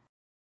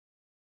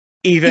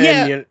 Even,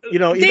 even in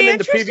the previous movie. The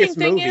interesting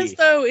thing is,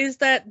 though, is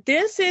that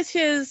this is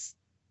his,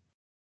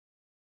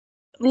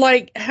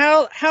 like,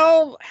 how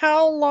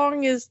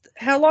long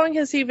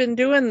has he been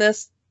doing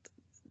this,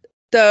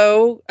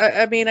 though?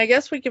 I mean, I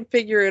guess we can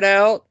figure it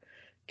out,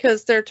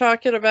 because they're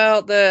talking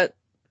about that,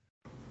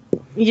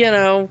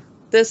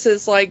 this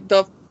is like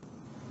the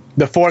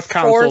fourth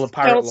council of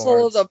pirate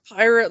lords. Of the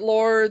pirate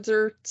lords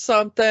or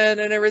something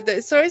and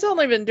everything. So he's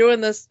only been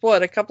doing this,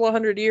 what, a couple of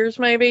 100 years,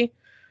 maybe?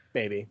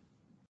 Maybe.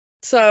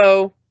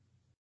 So,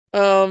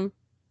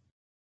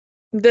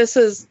 this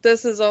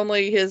is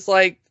only his,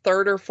 like,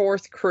 third or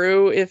fourth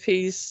crew if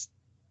he's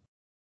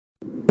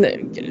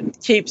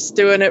keeps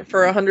doing it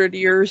for 100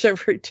 years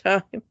every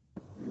time.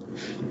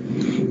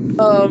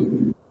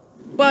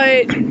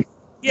 But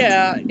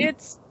yeah,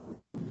 it's,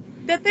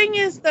 the thing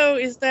is, though,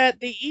 is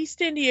that the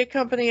East India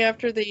Company,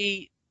 after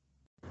the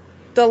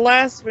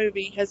last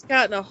movie, has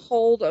gotten a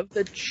hold of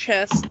the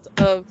chest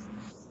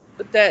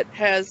that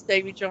has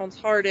Davy Jones'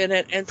 heart in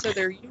it, and so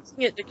they're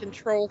using it to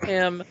control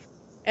him,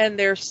 and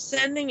they're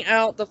sending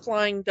out the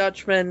Flying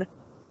Dutchman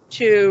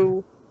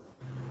to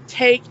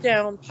take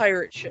down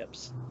pirate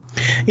ships.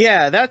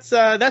 Yeah, that's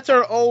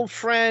our old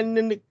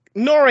friend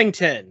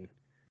Norrington,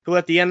 who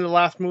at the end of the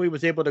last movie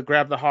was able to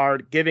grab the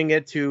heart, giving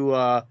it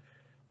to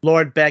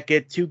Lord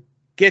Beckett to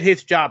get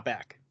his job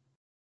back.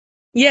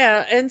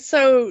 Yeah, and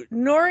so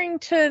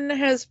Norrington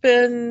has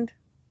been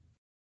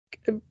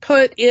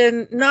put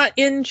in, not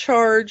in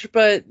charge,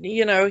 but,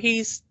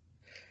 he's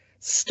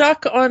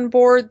stuck on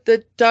board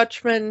the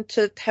Dutchman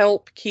to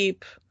help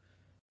keep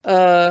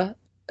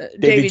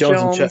Davy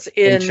Jones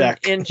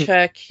in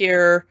check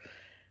here.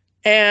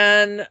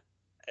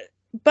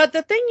 But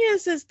the thing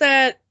is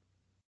that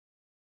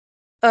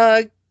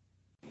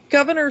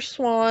Governor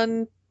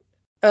Swan,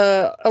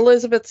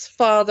 Elizabeth's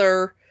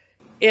father,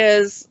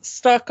 is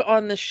stuck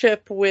on the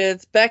ship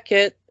with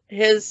Beckett.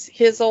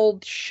 His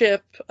old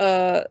ship,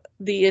 the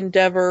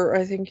Endeavor,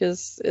 I think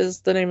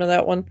is the name of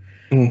that one.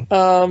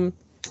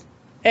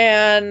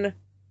 And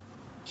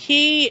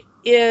he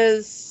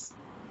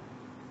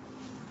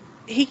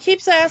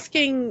keeps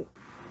asking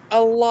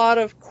a lot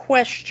of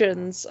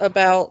questions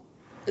about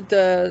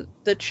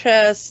the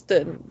chest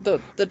and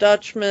the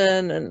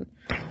Dutchman,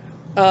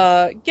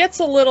 and gets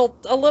a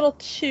little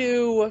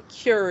too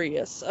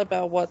curious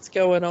about what's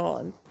going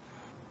on.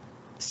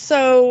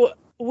 So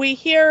we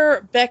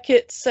hear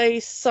Beckett say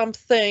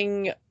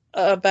something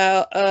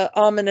about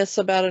ominous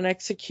about an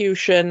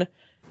execution,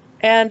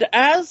 and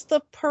as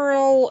the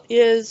Pearl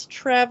is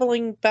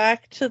traveling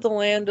back to the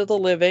land of the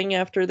living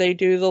after they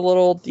do the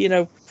little,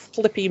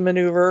 flippy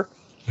maneuver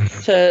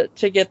to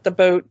get the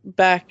boat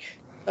back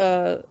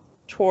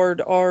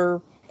toward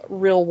our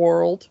real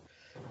world,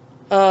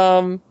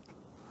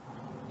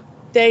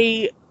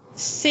 they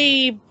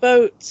see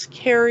boats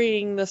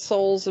carrying the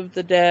souls of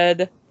the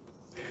dead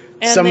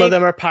And some of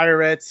them are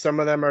pirates, some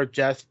of them are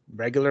just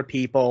regular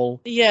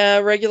people. Yeah,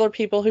 regular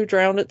people who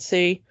drowned at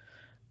sea.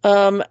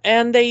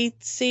 And they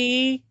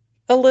see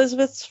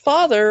Elizabeth's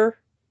father,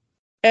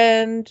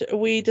 and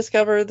we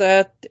discover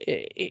that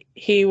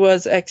he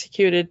was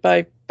executed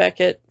by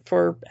Beckett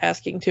for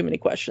asking too many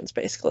questions,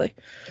 basically.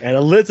 And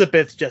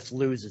Elizabeth just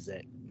loses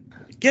it.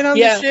 Get on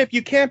the ship,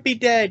 you can't be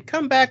dead.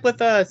 Come back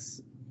with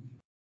us.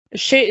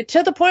 She,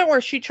 to the point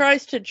where she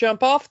tries to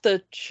jump off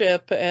the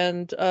ship,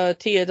 and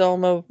Tia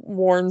Dalma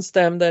warns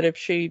them that if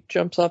she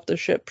jumps off the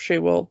ship, she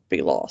will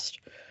be lost.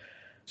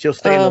 She'll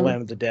stay in the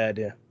land of the dead,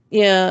 yeah.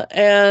 Yeah,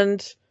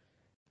 and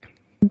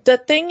the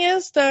thing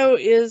is, though,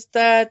 is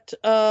that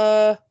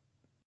Governor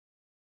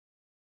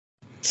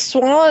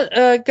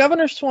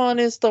Swan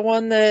is the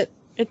one that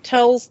it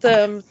tells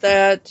them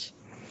that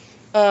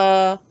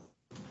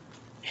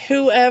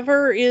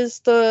whoever is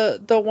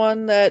the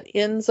one that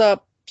ends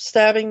up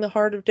stabbing the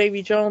heart of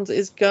Davy Jones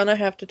is gonna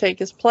have to take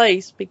his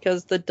place,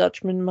 because the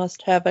Dutchman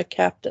must have a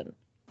captain.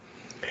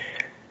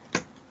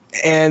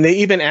 And they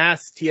even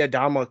ask Tia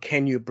Dalma,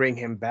 can you bring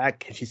him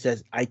back? And she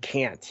says, I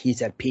can't.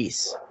 He's at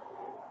peace.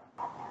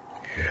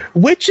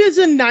 Which is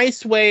a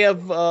nice way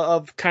of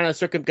kind of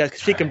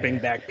she can bring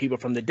back people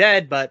from the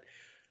dead, but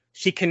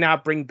she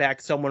cannot bring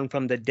back someone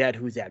from the dead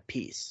who's at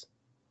peace.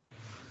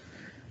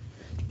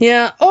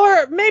 Yeah,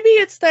 or maybe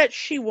it's that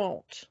she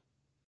won't.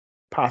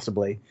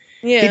 Possibly.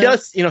 Yeah.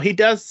 He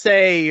does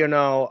say,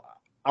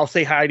 I'll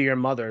say hi to your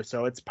mother.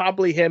 So it's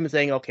probably him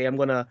saying, okay, I'm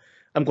going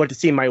to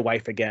see my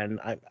wife again.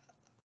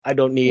 I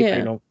don't need,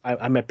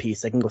 I'm at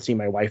peace. I can go see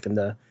my wife in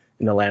the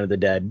land of the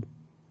dead.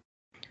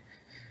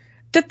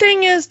 The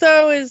thing is,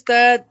 though, is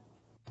that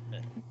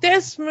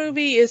this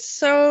movie is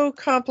so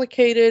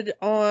complicated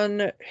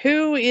on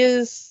who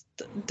is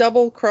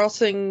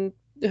double-crossing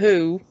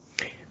who.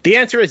 The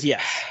answer is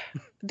yes.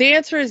 The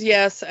answer is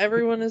yes.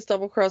 Everyone is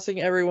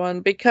double-crossing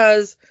everyone,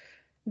 because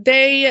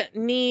they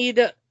need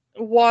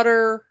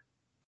water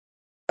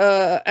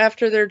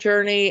after their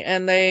journey,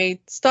 and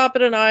they stop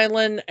at an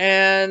island,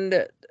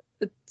 and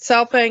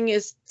Sao Feng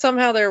is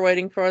somehow there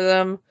waiting for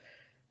them.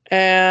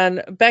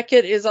 And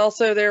Beckett is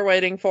also there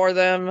waiting for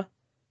them.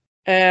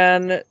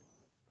 And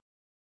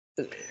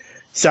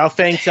Sao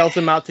Feng sells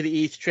them out to the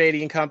East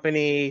Trading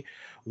Company.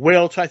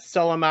 Will tries to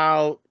sell them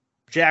out.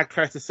 Jack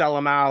tries to sell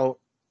them out.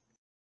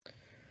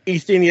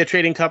 East India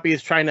Trading Company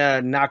is trying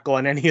to not go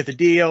on any of the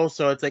deals.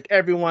 So it's like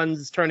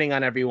everyone's turning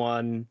on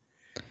everyone.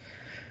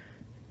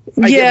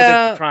 I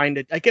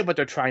get what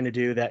they're trying to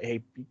do, that,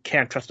 hey, you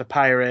can't trust a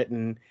pirate.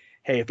 And,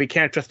 hey, if we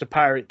can't trust a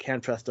pirate,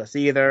 can't trust us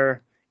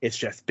either. It's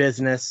just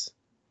business.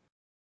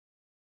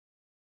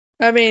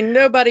 I mean,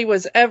 nobody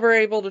was ever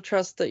able to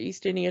trust the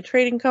East India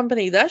Trading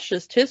Company. That's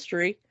just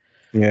history.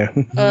 Yeah.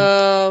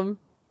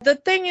 The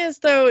thing is,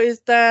 though, is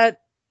that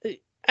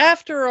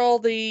after all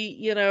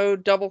the,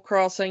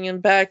 double-crossing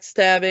and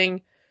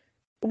backstabbing,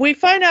 we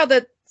find out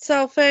that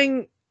Sao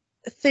Feng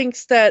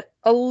thinks that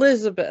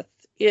Elizabeth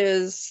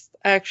is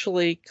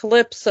actually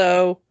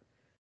Calypso,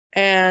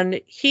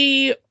 and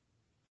he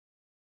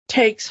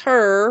takes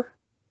her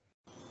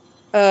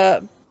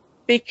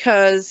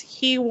because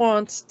he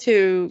wants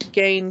to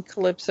gain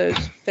Calypso's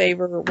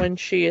favor when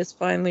she is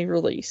finally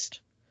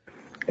released.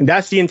 And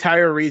that's the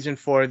entire reason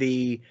for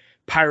the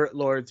Pirate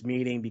Lords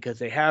meeting, because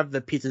they have the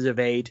Pieces of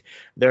Eight.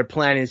 Their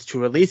plan is to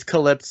release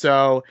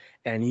Calypso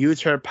and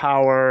use her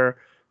power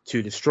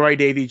to destroy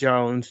Davy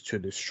Jones, to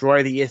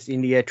destroy the East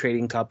India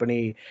Trading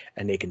Company,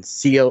 and they can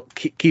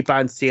keep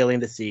on sailing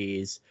the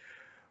seas.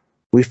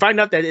 We find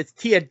out that it's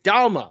Tia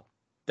Dalma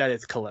that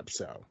is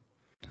Calypso.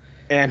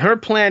 And her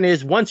plan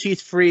is, once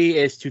she's free,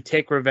 is to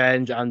take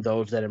revenge on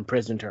those that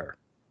imprisoned her.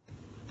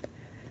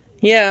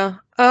 Yeah.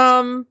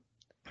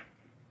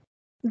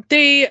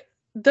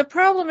 The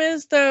problem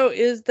is, though,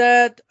 is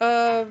that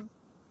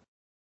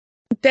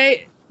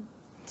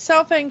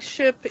Sao Feng's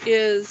ship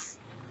is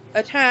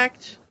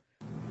attacked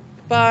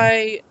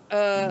by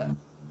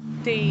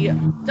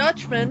the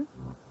Dutchman,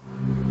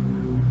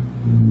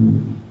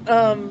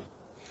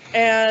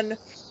 and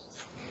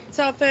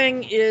Sao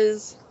Feng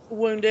is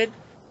wounded.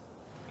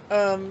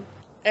 And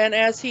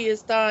as he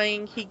is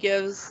dying, he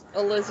gives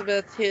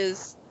Elizabeth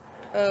his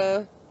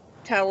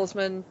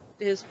talisman,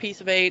 his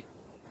piece of eight,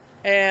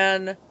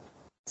 and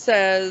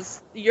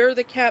says, "You're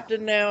the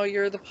captain now.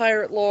 You're the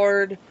pirate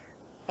lord.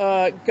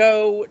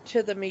 Go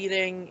to the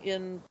meeting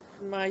in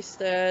my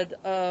stead."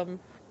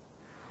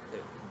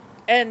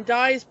 And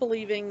dies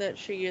believing that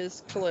she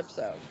is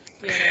Calypso.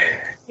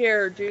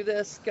 Here, do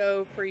this.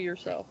 Go free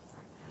yourself.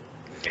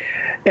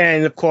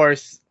 And of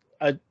course,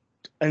 an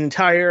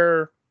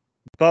entire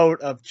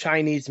boat of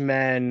Chinese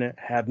men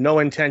have no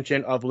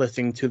intention of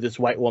listening to this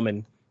white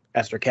woman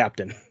as their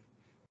captain.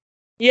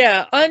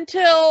 Yeah,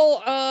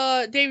 until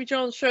Davy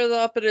Jones shows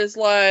up and is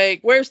like,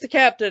 "Where's the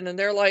captain?" And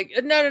they're like,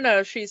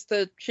 "No, she's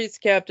the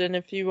captain.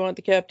 If you want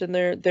the captain,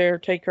 there,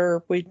 take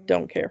her. We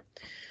don't care."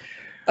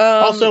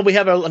 Also, we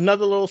have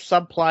another little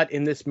subplot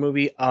in this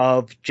movie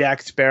of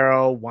Jack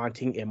Sparrow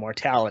wanting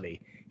immortality.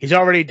 He's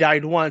already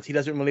died once. He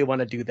doesn't really want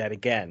to do that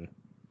again.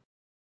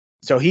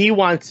 So he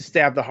wants to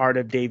stab the heart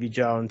of Davy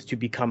Jones to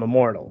become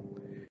immortal.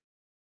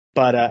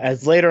 But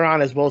as later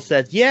on, as Will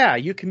says, yeah,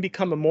 you can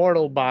become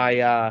immortal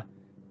by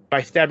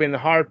stabbing the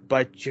heart,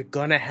 but you're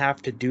gonna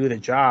have to do the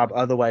job,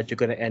 otherwise you're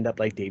gonna end up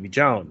like Davy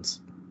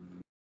Jones.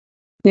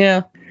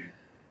 Yeah.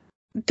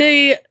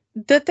 The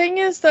thing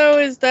is, though,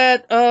 is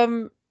that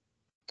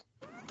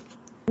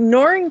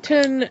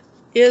Norrington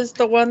is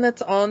the one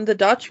that's on the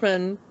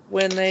Dutchman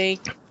when they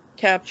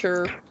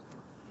capture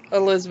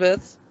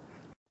Elizabeth.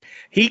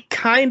 He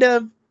kind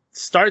of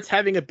starts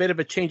having a bit of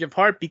a change of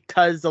heart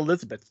because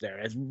Elizabeth's there.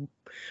 As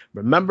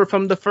remember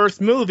from the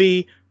first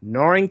movie,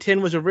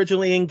 Norrington was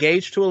originally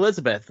engaged to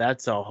Elizabeth.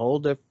 That's a whole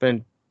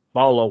different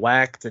ball of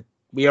wax that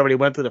we already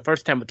went through the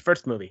first time with the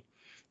first movie.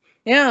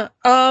 Yeah.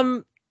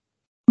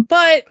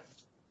 But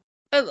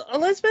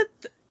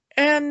Elizabeth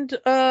and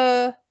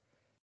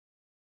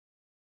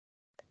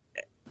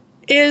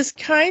is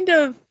kind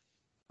of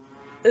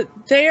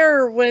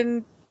there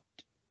when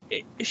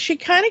she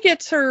kind of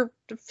gets her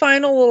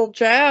final little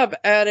jab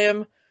at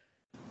him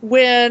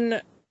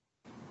when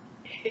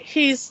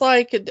he's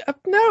like,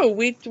 no,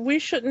 we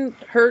shouldn't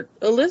hurt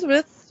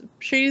Elizabeth.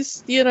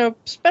 She's,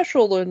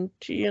 special and,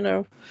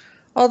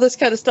 all this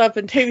kind of stuff.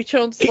 And Davy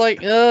Jones is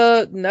like,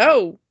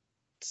 no,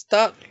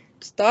 stop.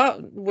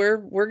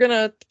 We're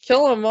gonna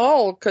kill them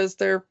all because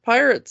they're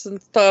pirates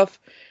and stuff.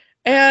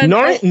 And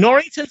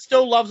Norrington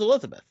still loves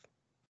Elizabeth.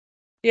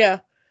 Yeah.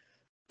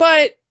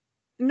 But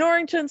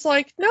Norrington's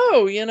like,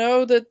 no,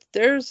 that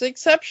there's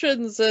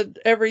exceptions and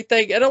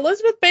everything. And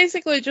Elizabeth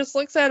basically just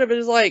looks at him and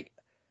is like,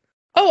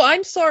 oh,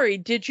 I'm sorry.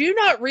 Did you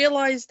not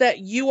realize that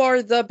you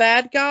are the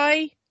bad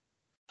guy?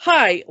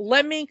 Hi,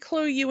 let me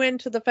clue you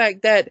into the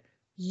fact that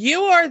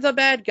you are the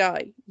bad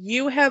guy.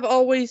 You have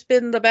always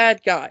been the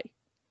bad guy.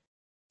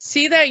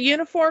 See that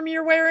uniform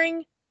you're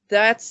wearing?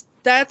 That's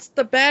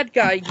the bad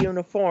guy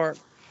uniform.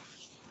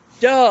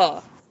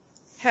 Duh.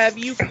 Have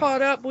you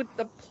caught up with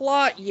the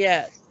plot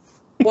yet?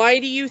 Why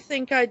do you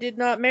think I did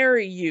not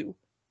marry you?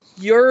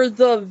 You're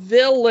the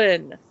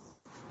villain.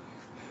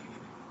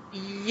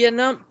 You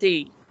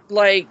numpty.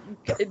 Like,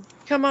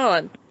 come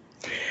on.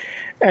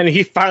 And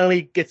he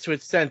finally gets to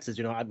his senses.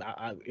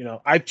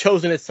 I've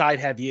chosen his side.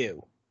 Have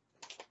you?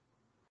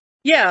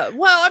 Yeah.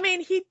 Well, I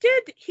mean, he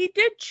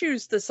did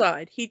choose the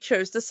side. He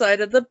chose the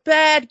side of the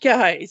bad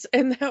guys,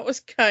 and that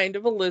was kind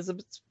of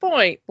Elizabeth's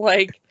point.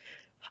 Like,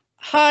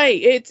 hi,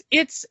 it's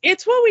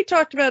what we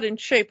talked about in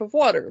Shape of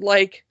Water.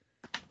 Like,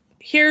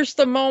 here's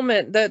the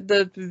moment that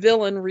the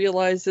villain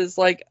realizes,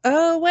 like,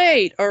 oh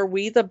wait, are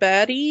we the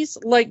baddies?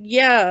 Like,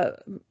 yeah,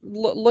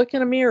 look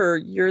in a mirror,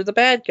 you're the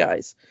bad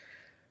guys.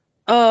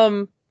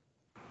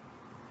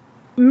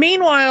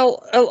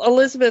 Meanwhile,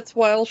 Elizabeth,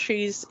 while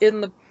she's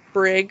in the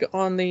brig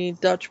on the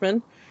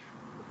Dutchman,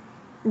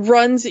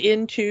 runs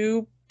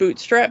into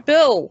Bootstrap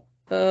Bill,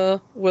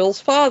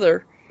 Will's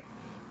father,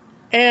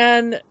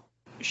 and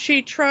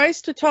she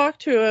tries to talk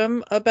to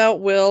him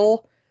about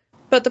Will,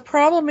 but the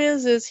problem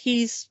is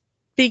he's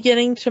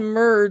beginning to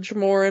merge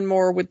more and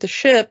more with the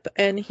ship,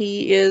 and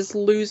he is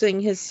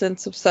losing his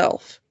sense of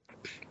self.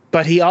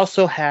 But he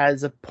also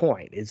has a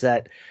point, is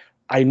that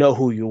I know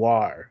who you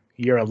are.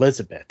 You're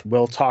Elizabeth.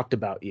 Will talked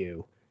about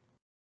you.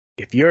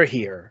 If you're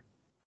here,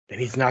 then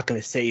he's not going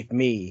to save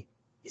me.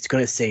 He's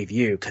going to save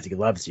you because he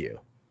loves you.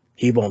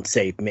 He won't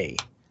save me.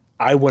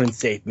 I wouldn't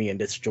save me in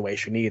this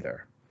situation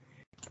either.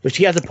 But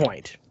she has a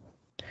point.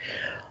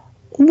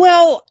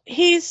 Well,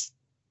 he's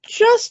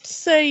just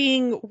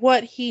saying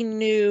what he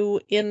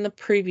knew in the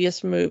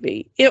previous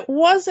movie. It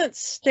wasn't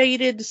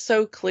stated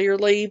so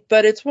clearly,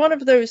 but it's one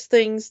of those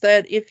things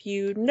that if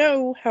you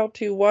know how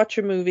to watch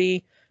a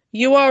movie,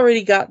 you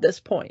already got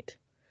this point.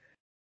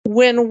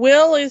 When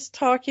Will is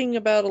talking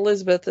about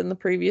Elizabeth in the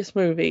previous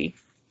movie,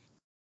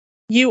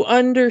 you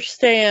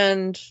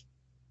understand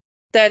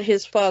that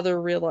his father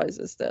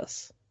realizes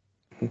this.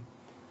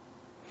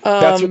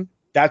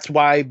 That's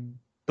why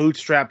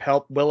Bootstrap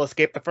helped Will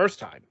escape the first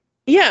time.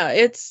 Yeah,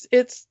 it's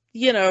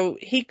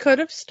he could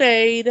have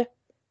stayed.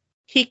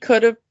 He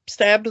could have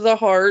stabbed the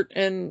heart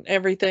and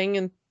everything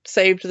and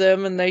saved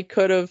them, and they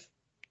could have,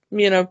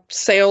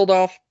 sailed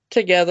off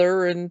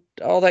together and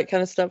all that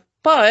kind of stuff.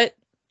 But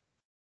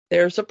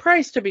there's a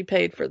price to be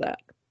paid for that.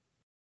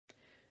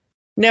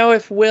 Now,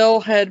 if Will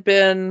had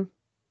been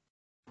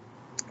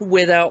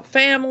without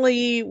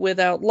family,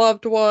 without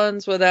loved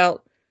ones,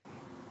 well,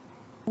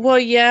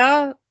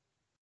 yeah,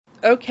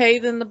 okay,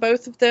 then the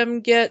both of them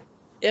get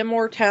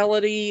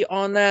immortality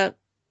on that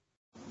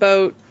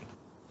boat,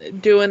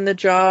 doing the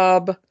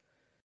job,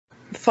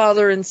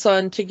 father and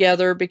son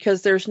together,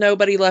 because there's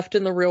nobody left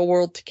in the real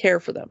world to care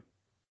for them.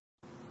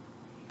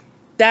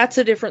 That's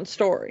a different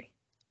story.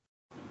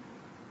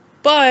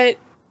 But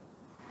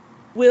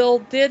Will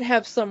did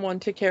have someone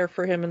to care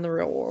for him in the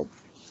real world,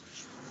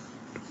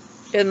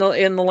 in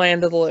the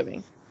land of the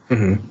living.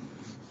 Mm-hmm.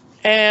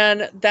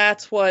 And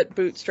that's what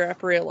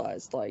Bootstrap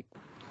realized. Like,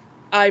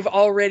 I've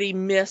already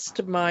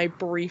missed my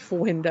brief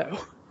window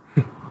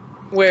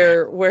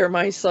where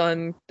my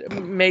son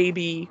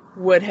maybe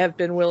would have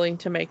been willing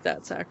to make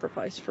that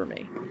sacrifice for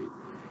me.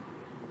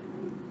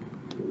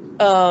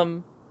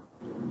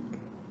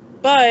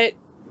 But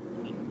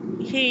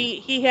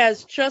he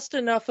has just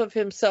enough of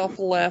himself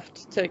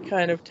left to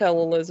kind of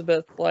tell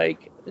Elizabeth,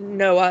 like,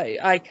 no,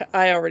 I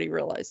already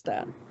realized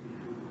that,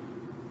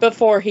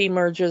 before he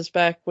merges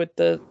back with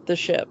the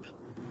ship.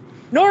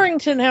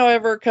 Norrington,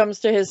 however,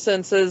 comes to his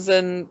senses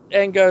and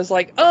goes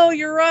like, oh,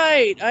 you're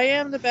right, I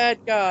am the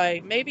bad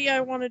guy. Maybe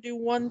I want to do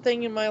one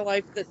thing in my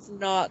life that's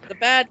not the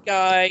bad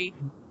guy.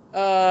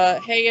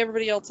 Hey,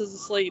 everybody else is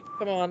asleep.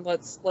 Come on,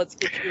 let's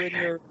get you and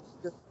your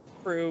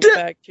crew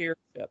back to your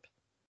ship.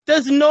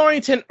 Does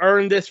Norrington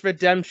earn this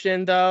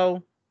redemption,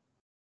 though?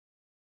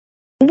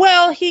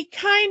 Well, he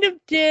kind of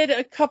did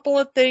a couple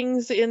of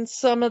things in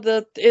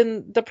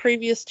the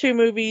previous two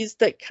movies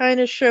that kind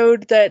of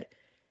showed that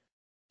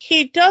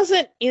he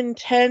doesn't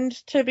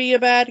intend to be a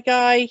bad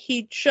guy.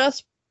 He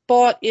just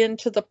bought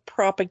into the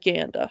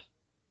propaganda.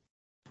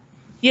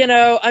 You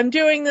know, I'm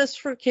doing this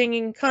for king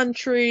and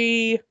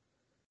country.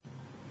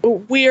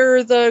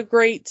 We're the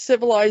great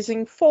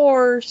civilizing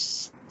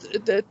force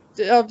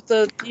of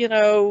the, you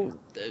know,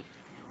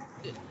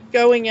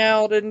 going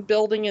out and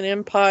building an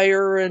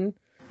empire. And,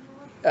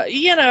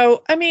 you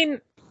know, I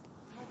mean,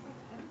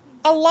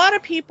 a lot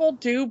of people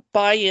do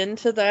buy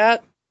into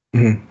that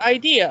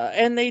idea,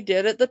 and they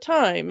did at the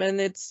time. And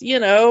it's, you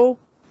know,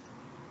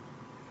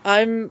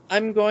 I'm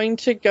going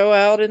to go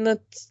out in the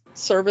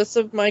service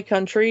of my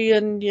country,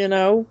 and, you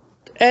know,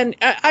 and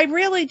I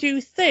really do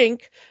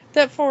think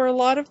that for a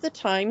lot of the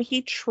time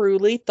he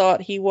truly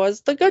thought he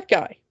was the good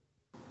guy.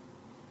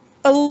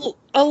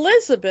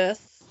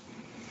 Elizabeth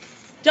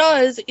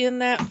does, in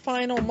that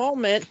final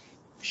moment,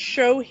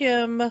 show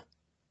him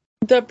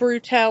the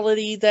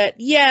brutality that,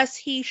 yes,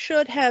 he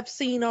should have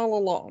seen all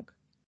along.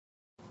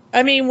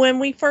 I mean, when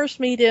we first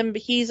meet him,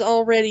 he's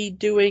already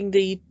doing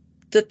the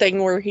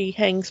thing where he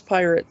hangs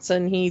pirates,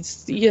 and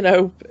he's, you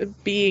know,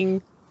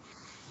 being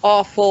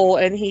awful,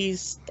 and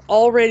he's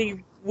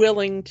already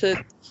willing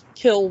to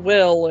kill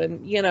Will,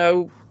 and, you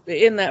know,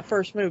 in that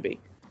first movie.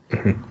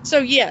 So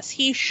yes,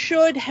 he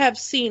should have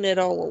seen it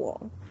all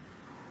along.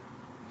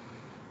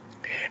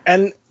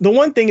 And the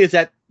one thing is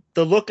that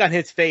the look on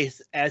his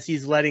face as he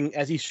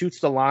shoots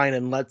the line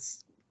and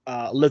lets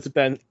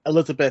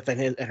Elizabeth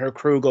and her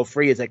crew go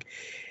free is like,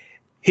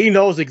 he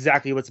knows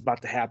exactly what's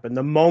about to happen.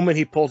 The moment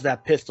he pulls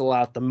that pistol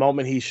out, the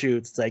moment he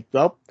shoots, it's like,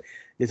 well,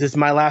 this is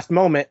my last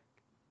moment.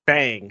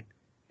 Bang.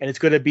 And it's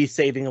going to be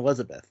saving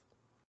Elizabeth.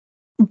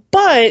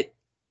 But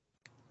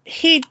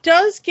he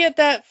does get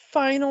that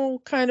final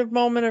kind of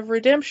moment of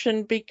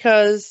redemption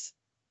because,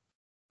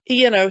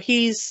 you know,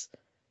 he's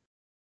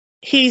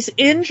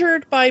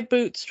injured by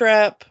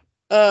Bootstrap,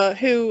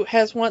 who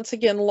has once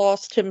again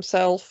lost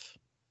himself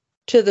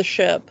to the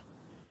ship.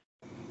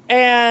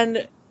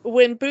 And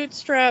when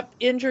Bootstrap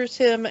injures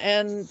him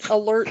and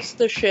alerts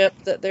the ship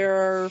that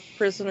there are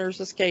prisoners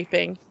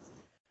escaping,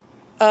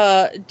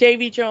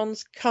 Davy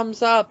Jones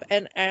comes up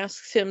and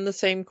asks him the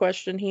same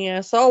question he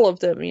asks all of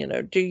them. You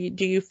know, do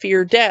you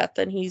fear death?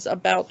 And he's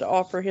about to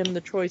offer him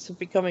the choice of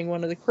becoming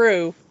one of the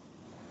crew.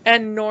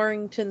 And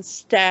Norrington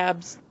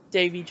stabs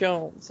Davy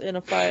Jones in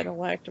a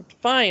final act of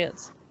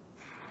defiance,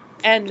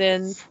 and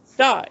then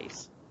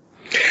dies.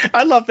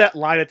 I love that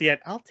line at the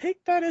end. I'll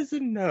take that as a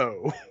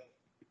no.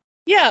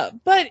 Yeah,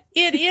 but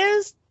it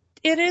is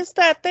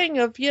that thing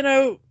of, you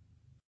know,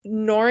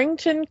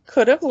 Norrington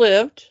could have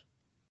lived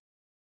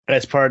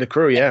as part of the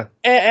crew, yeah.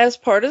 As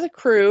part of the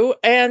crew,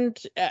 and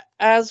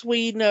as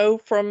we know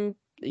from,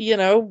 you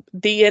know,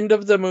 the end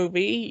of the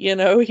movie, you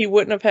know, he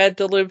wouldn't have had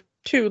to live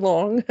too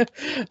long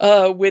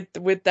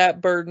with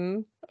that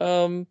burden.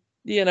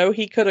 You know,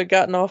 he could have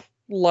gotten off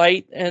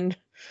light and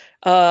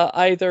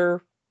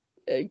either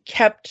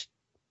kept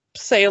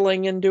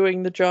sailing and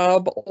doing the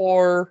job,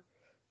 or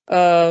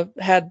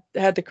had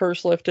the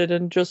curse lifted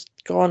and just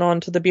gone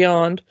on to the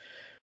beyond.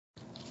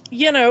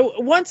 You know,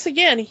 once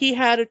again, he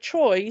had a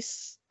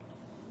choice,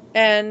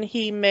 and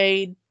he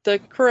made the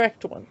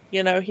correct one.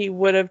 You know, he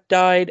would have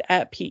died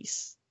at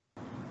peace.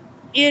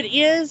 It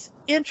is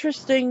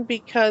interesting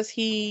because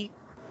he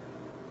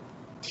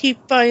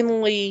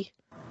finally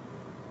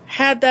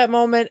had that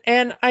moment,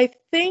 and I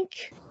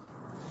think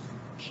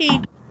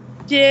he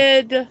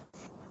did, you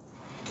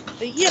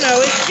know,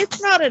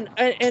 it's not an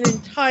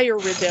entire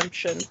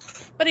redemption,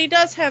 but he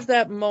does have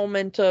that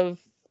moment of,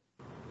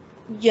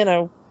 you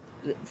know,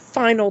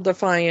 final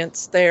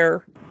defiance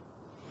there,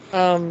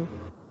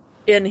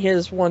 in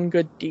his one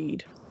good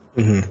deed.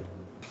 Mm-hmm.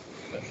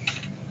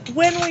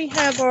 When we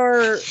have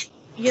our,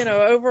 you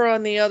know, over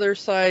on the other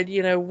side,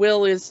 you know,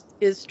 Will is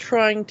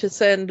trying to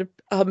send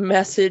a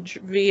message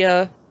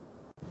via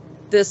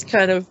this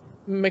kind of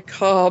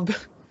macabre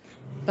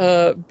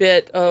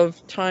bit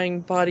of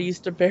tying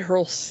bodies to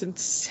barrels and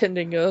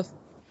sending a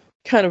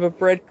kind of a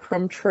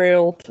breadcrumb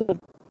trail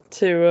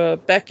to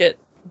Beckett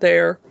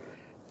there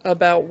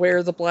about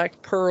where the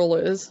Black Pearl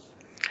is.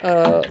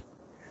 And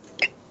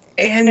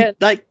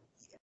like,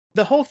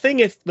 the whole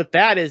thing is with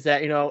that is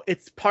that, you know,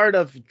 it's part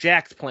of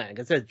Jack's plan.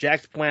 Because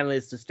Jack's plan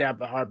is to stab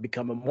the heart,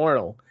 become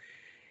immortal.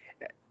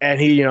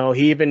 And he, you know,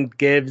 he even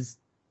gives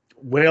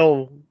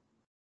Will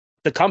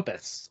the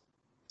compass.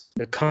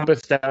 the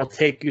compass that will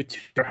take you to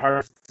your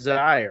heart's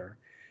desire.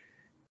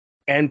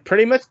 And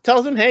pretty much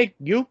tells him, hey,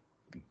 you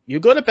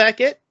go to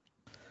Beckett,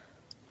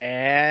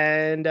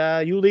 and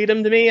you lead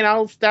him to me, and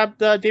I'll stab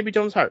Davy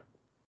Jones' heart.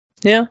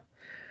 Yeah.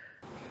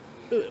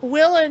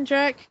 Will and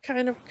Jack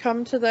kind of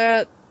come to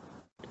that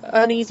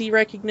uneasy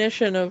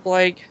recognition of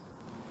like,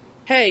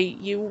 hey,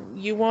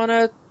 you want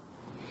to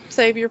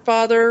save your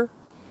father,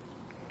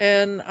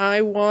 and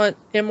I want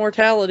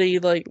immortality.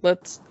 Like,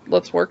 let's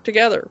work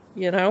together,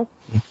 you know.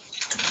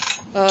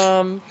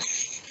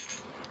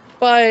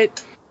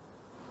 But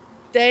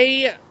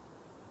they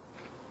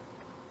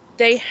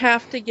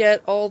have to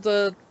get all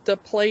the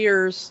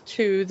players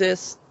to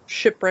this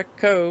shipwreck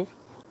cove,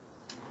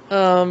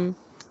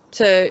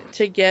 to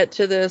get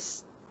to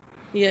this,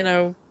 you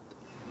know,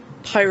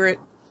 pirate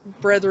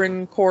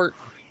brethren court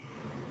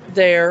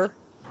there.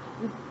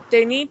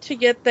 They need to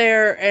get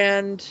there,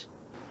 and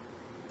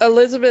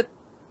Elizabeth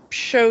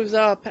shows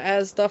up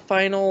as the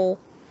final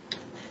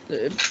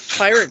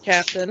pirate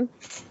captain.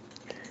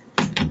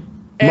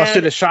 Much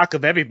to the shock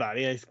of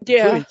everybody,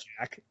 including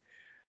Jack.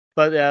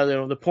 But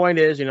the point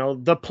is,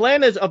 the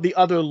plan is of the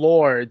other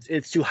lords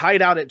is to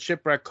hide out at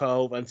Shipwreck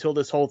Cove until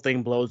this whole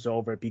thing blows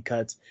over,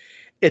 because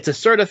it's a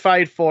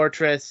certified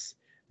fortress.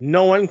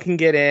 No one can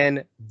get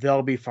in.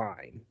 They'll be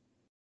fine.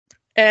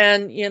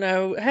 And,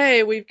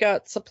 hey, we've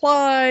got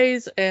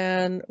supplies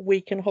and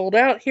we can hold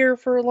out here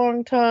for a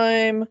long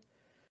time.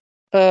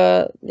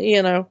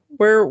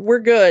 We're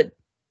good.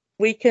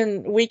 We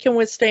can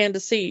withstand a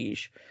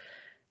siege.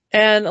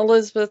 And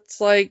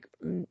Elizabeth's like,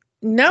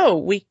 no,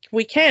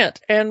 we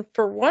can't. And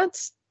for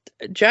once,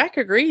 Jack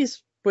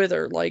agrees with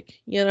her.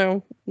 Like,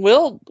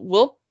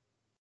 we'll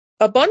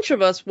a bunch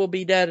of us will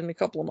be dead in a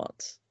couple of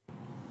months.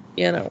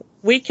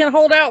 We can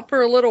hold out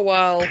for a little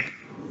while,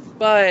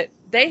 but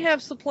they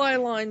have supply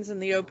lines in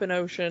the open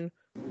ocean.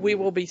 We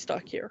will be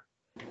stuck here.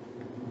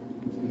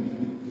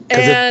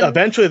 Because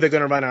eventually they're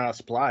going to run out of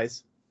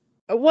supplies.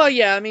 Well,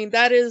 yeah, I mean,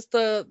 that is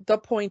the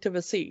point of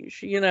a siege.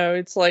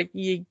 It's like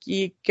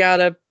you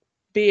gotta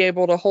be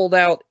able to hold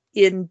out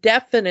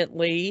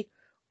indefinitely,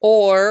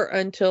 or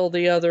until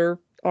the other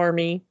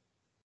army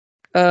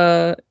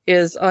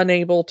is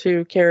unable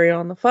to carry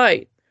on the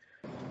fight.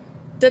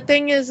 The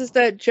thing is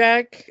that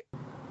Jack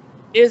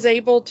is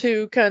able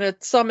to kind of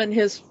summon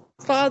his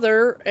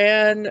father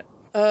and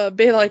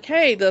be like,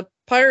 hey, the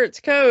Pirates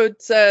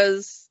Code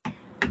says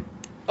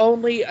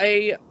only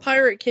a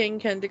pirate king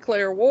can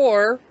declare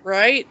war,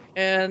 right?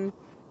 And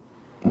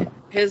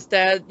his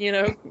dad,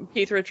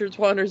 Keith Richards,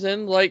 wanders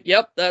in like,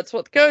 yep, that's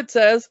what the code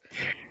says.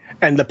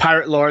 And the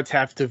pirate lords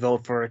have to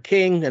vote for a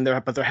king,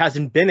 but there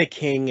hasn't been a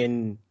king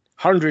in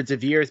hundreds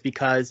of years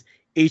because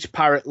each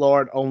pirate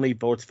lord only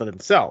votes for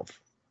themselves.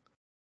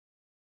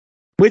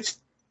 Which,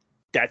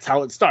 that's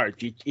how it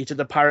starts. Each of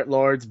the pirate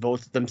lords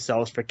votes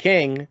themselves for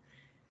king,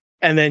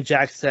 and then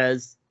Jack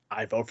says,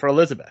 I vote for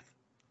Elizabeth.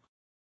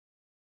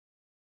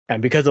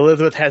 And because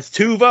Elizabeth has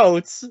 2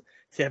 votes,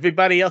 so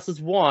everybody else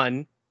has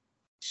 1,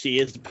 she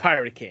is the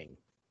pirate king.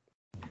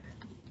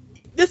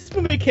 This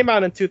movie came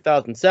out in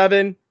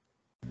 2007.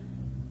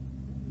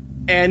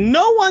 And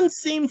no one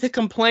seemed to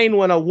complain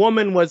when a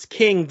woman was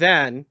king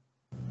then.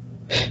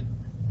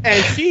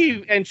 And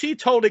she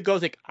totally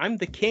goes like, I'm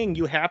the king,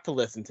 you have to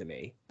listen to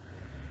me.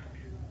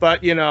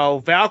 But,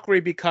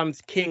 Valkyrie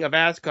becomes king of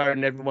Asgard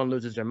and everyone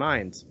loses their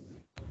minds.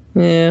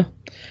 Yeah.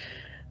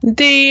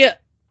 The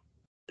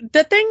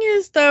thing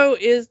is, though,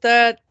 is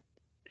that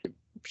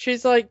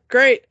she's like,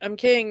 great, I'm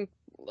king.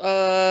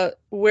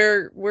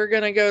 We're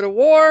gonna go to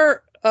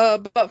war.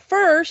 But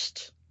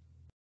first,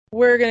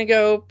 we're gonna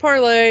go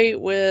parlay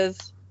with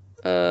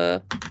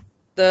the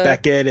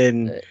Beckett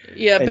and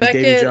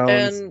Beckett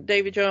and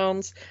Davy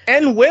Jones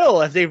and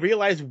Will, as they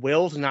realize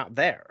Will's not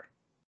there.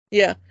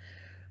 Yeah,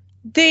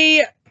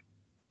 the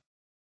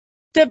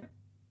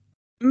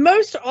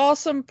most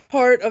awesome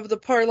part of the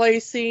parlay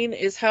scene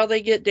is how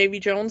they get Davy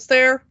Jones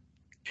there.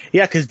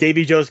 Yeah, because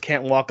Davy Jones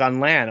can't walk on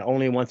land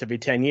only once every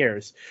 10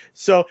 years.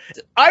 So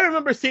I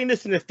remember seeing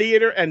this in the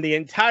theater, and the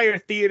entire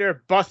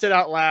theater busted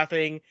out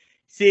laughing,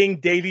 seeing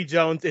Davy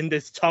Jones in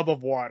this tub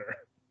of water.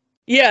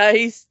 Yeah,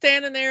 he's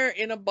standing there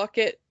in a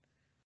bucket,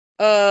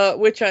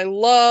 which I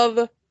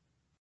love.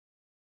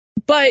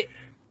 But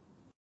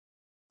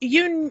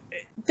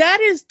that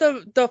is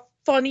the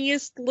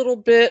funniest little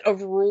bit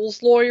of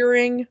rules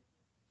lawyering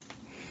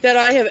that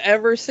I have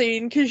ever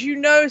seen,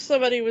 because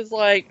somebody was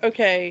like,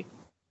 okay,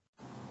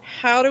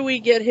 how do we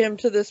get him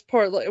to this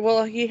part?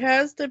 Well, he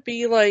has to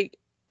be like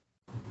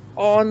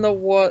on the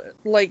what?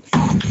 Like,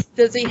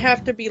 does he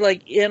have to be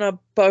like in a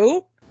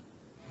boat?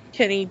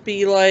 Can he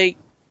be like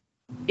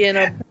in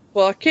a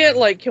bucket?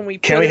 Like, can we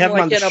put him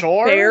like in a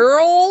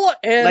barrel?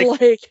 And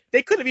like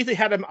they could have easily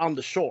had him on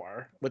the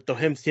shore with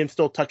him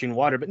still touching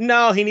water, but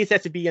no, he needs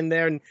to be in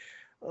there. And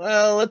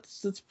well,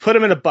 let's put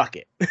him in a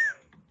bucket.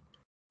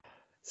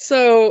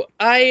 So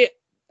I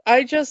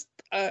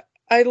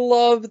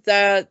love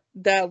that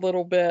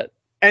little bit.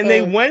 And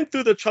they went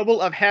through the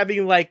trouble of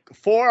having like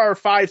 4 or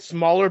 5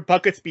 smaller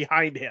buckets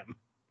behind him.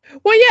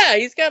 Well, yeah,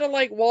 he's got to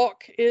like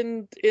walk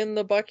in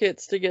the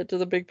buckets to get to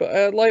the big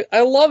boat.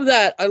 I love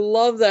that. I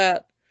love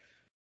that.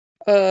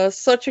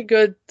 Such a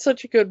good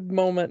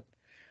moment.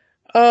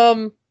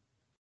 But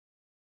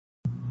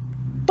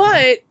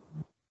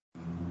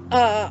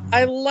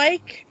I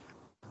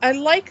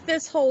like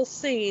this whole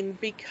scene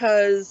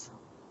because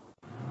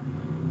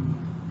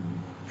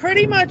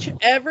pretty much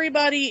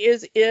everybody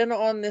is in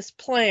on this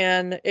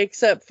plan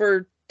except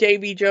for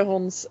Davy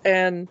Jones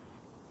and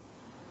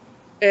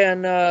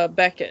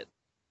Beckett.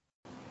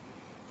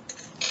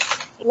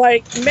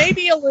 Like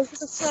maybe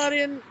Elizabeth's not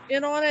in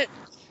on it,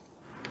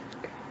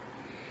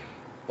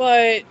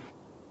 but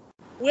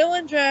Will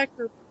and Jack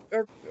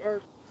are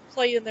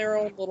playing their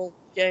own little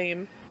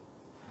game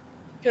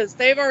because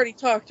they've already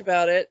talked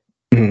about it.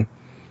 Mhm.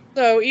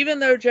 So even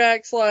though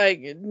Jack's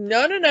like,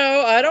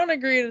 no, I don't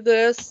agree to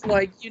this,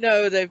 like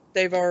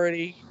they've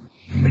already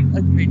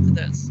agreed to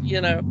this,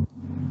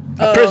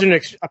 A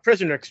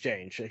prisoner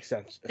exchange,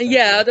 essentially.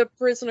 Yeah, the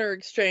prisoner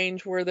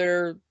exchange where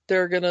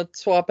they're gonna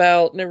swap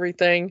out and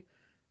everything.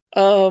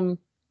 And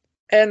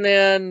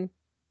then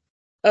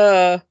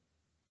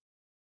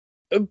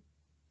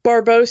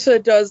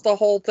Barbossa does the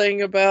whole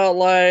thing about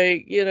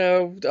like,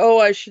 oh,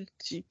 I should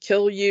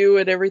kill you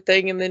and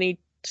everything, and then he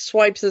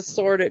swipes his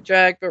sword at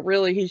Jack, but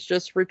really he's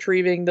just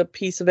retrieving the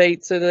piece of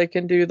 8 so they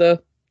can do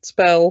the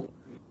spell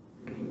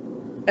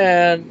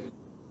and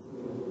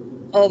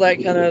all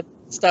that kind of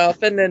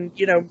stuff. And then,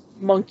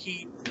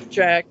 Monkey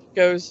Jack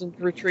goes and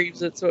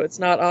retrieves it so it's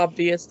not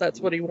obvious that's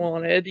what he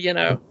wanted,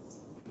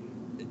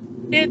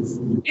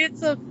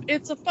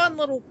 It's a fun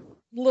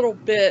little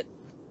bit,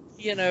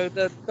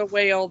 the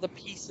way all the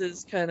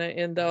pieces kind of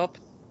end up.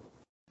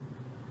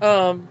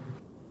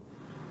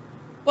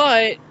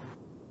 But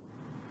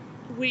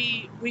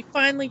we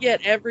finally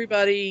get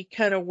everybody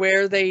kind of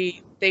where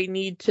they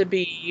need to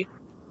be,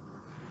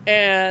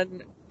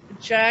 and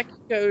Jack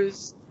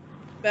goes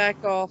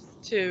back off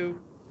to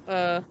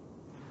the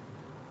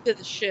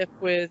ship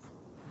with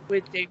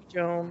Davy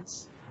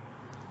Jones,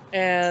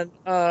 and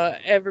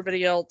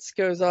everybody else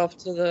goes off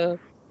to the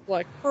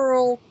Black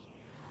Pearl,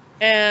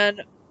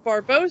 and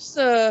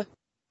Barbossa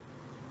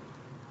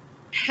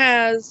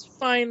has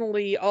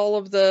finally all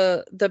of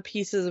the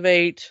pieces of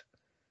 8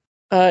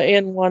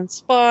 in one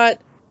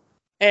spot,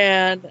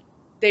 and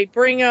they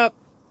bring up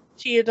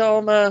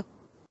Teodalma,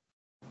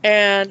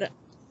 and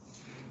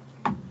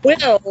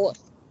Will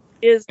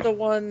is the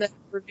one that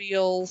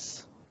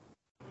reveals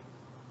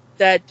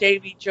that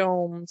Davy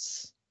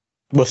Jones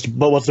was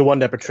the one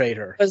that betrayed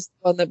her. Was the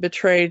one that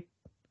betrayed.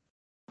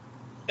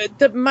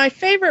 My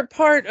favorite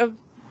part of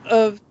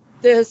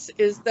this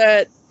is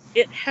that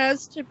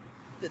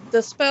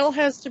the spell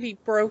has to be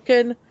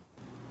broken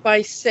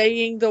by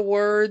saying the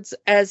words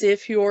as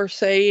if you're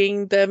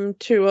saying them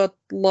to a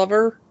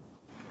lover.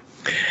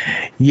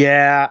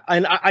 Yeah,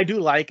 and I do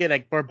like it.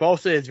 Like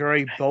Barbossa is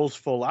very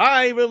boastful.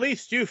 I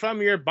released you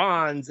from your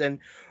bonds, and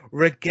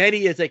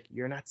Ragetti is like,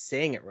 you're not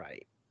saying it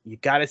right. You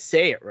got to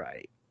say it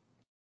right.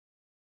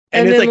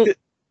 And it's then, like,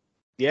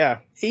 yeah,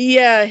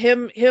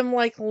 him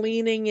like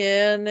leaning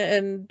in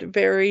and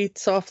very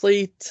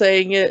softly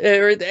saying it.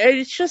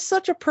 It's just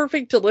such a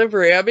perfect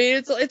delivery. I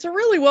mean, it's a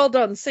really well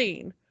done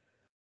scene.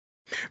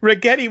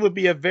 Ragetti would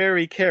be a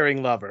very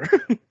caring lover.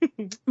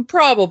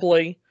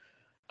 Probably.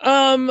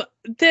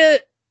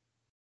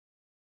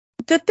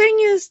 The thing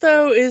is,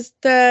 though, is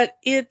that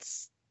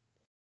it's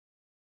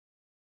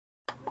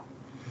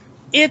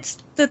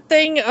the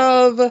thing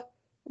of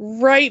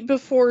right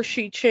before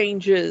she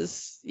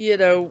changes,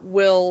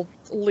 Will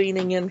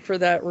leaning in for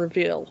that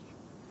reveal.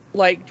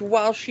 Like,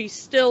 while she's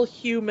still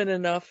human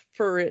enough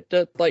for it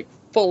to, like,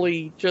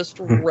 fully just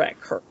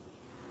wreck her.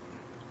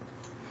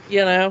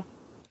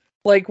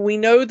 Like, we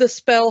know the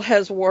spell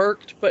has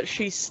worked, but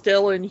she's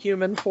still in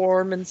human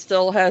form and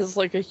still has,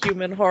 like, a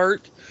human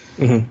heart.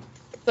 Mm-hmm.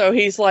 So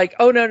he's like,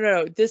 oh,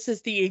 no, this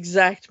is the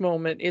exact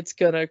moment it's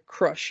gonna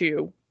crush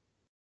you.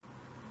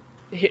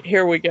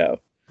 Here we go.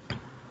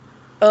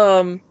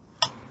 But,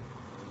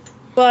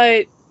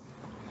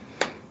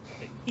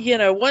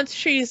 once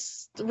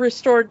she's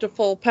restored to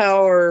full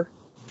power,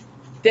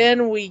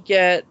 then we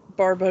get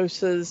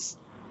Barbossa's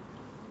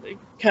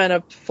kind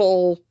of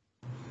full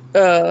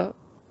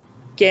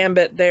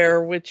gambit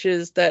there, which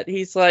is that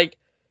he's like,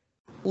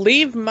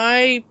 leave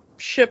my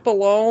ship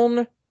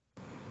alone,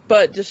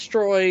 but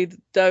destroy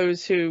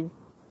those who,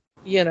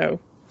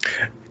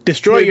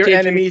 destroy your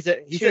enemies.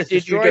 He says,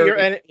 destroy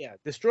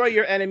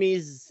your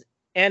enemies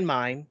and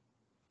mine.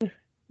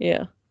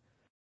 Yeah.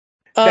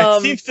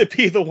 That seems to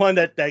be the one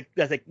that's like,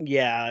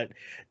 yeah,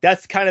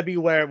 that's kind of be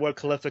where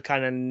Calypso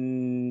kind of,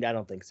 I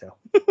don't think so.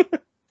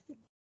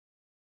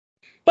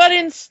 But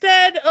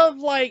instead of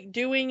like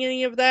doing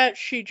any of that,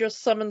 she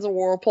just summons a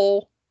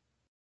whirlpool.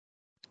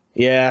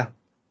 Yeah.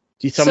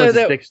 She summons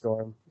this big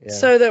storm. Yeah.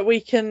 So that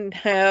we can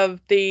have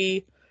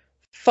the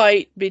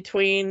fight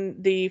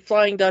between the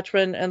Flying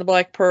Dutchman and the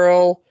Black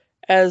Pearl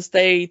as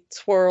they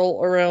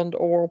swirl around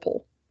a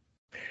whirlpool.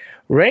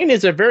 Rain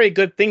is a very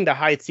good thing to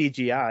hide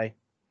CGI.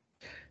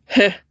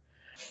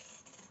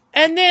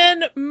 And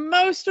then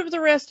most of the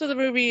rest of the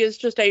movie is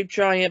just a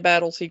giant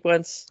battle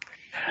sequence.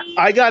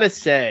 I gotta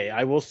say,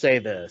 I will say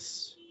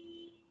this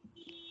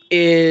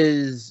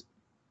is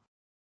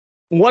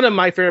one of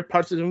my favorite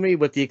parts of the movie.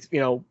 With the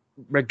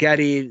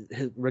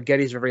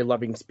Righetti's very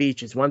loving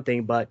speech is one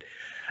thing, but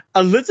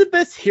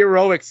Elizabeth's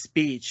heroic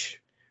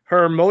speech,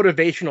 her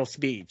motivational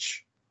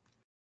speech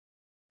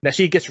that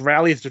she gets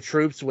rallies the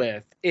troops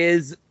with,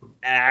 is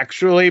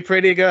actually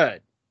pretty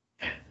good.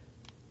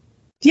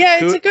 Yeah,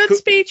 it's a good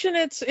speech, and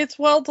it's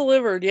well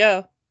delivered.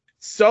 Yeah,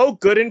 so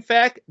good, in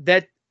fact,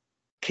 that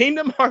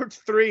Kingdom Hearts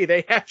 3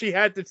 they actually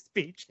had the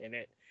speech in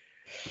it.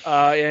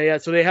 Yeah.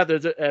 So they have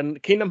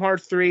Kingdom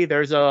Hearts 3.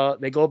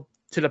 They go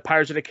to the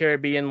Pirates of the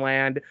Caribbean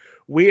land.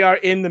 We are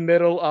in the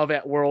middle of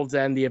at World's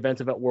End, the events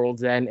of at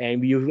World's End,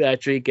 and you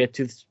actually get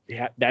to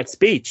that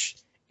speech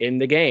in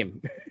the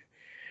game.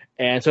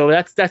 And so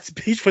that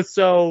speech was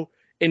so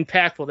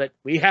impactful that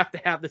we have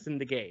to have this in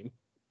the game.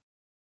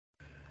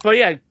 But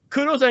yeah,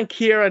 kudos on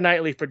Keira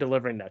Knightley for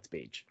delivering that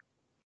speech.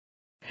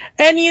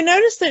 And you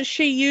notice that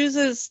she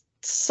uses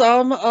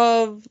some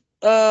of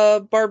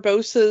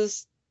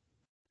Barbossa's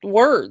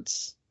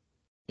words.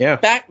 Yeah.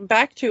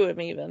 Back to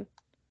him even.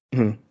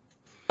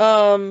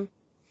 Mm-hmm.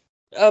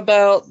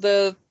 About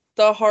the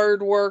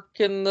hard work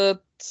and the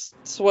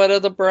sweat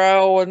of the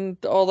brow and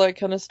all that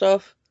kind of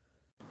stuff.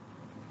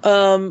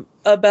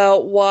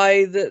 About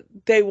why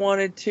they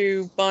wanted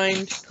to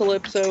bind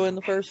Calypso in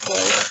the first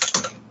place.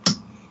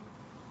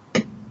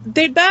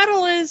 The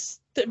battle is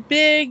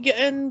big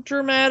and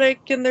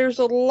dramatic, and there's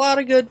a lot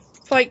of good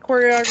fight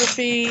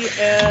choreography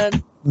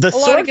and a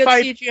lot of good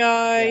CGI.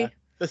 Yeah.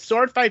 The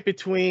sword fight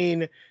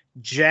between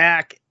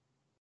Jack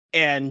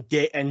and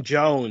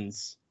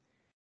Jones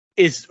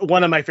is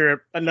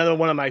another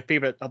one of my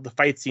favorite of the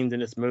fight scenes in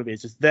this movie.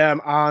 It's just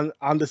them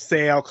on the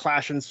sail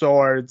clashing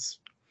swords.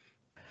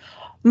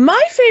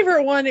 My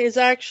favorite one is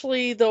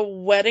actually the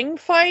wedding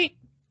fight.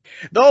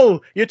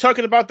 Oh, you're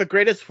talking about the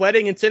greatest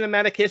wedding in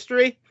cinematic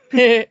history?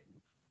 But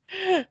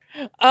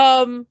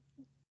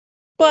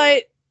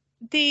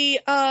the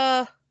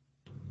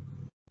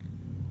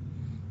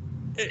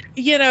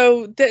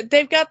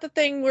they've got the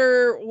thing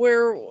where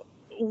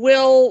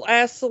Will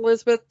asks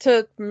Elizabeth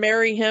to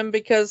marry him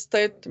because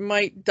they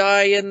might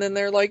die, and then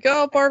they're like,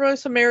 "Oh,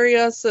 Barbossa, marry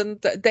us," and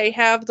they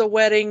have the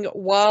wedding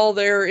while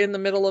they're in the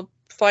middle of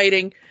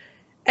fighting,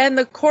 and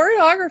the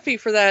choreography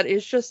for that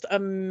is just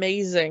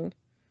amazing.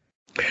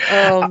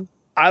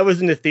 I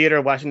was in the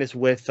theater watching this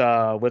with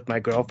my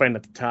girlfriend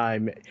at the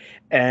time,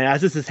 and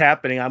as this is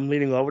happening, I'm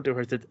leaning over to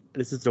her and said,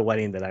 "This is the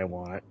wedding that I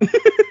want."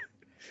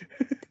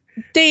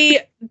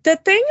 The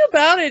thing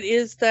about it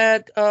is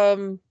that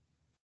Orlando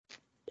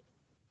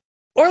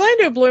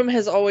Bloom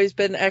has always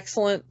been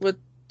excellent with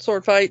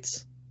sword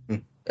fights.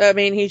 I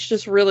mean, he's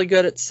just really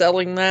good at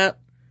selling that.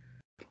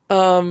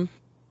 And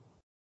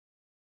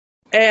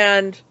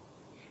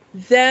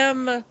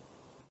them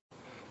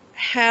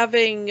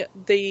having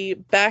the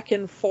back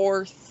and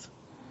forth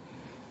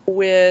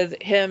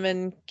with him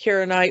and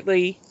Keira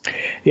Knightley.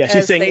 Yeah,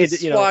 she's saying they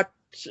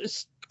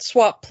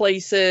swap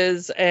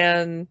places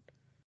and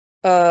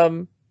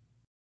kind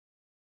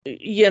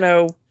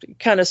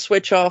of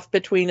switch off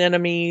between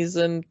enemies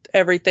and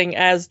everything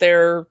as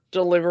they're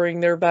delivering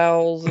their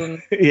vows,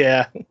 and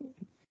yeah.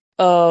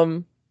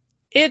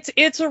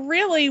 It's a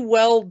really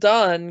well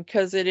done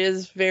because it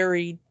is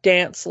very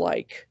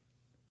dance-like.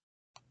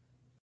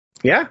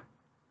 Yeah.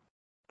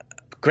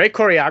 Great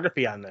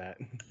choreography on that.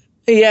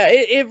 Yeah,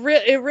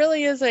 it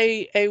really is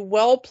a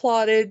well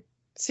plotted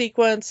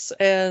sequence,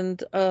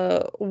 and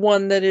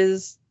one that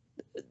is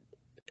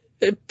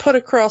put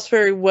across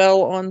very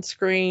well on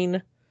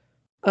screen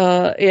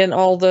in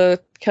all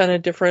the kind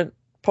of different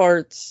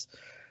parts.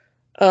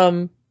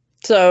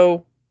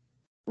 So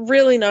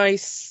really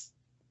nice,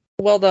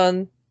 well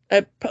done.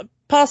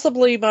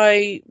 Possibly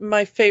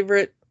my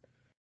favorite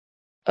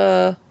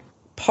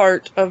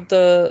part of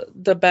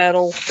the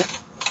battle.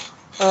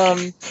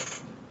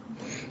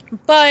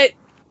 But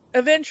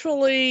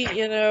eventually,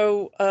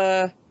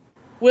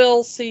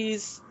 Will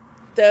sees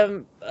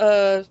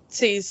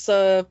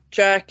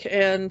Jack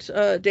and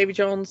Davy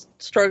Jones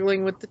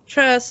struggling with the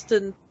chest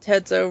and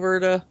heads over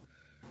to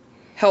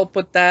help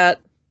with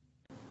that.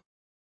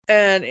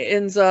 And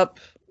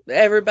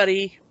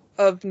everybody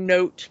of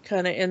note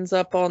kind of ends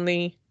up on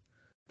the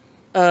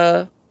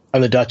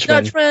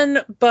Dutchman.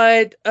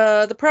 But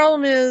the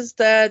problem is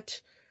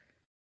that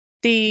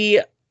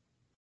the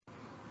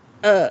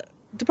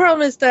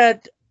problem is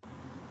that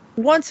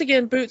once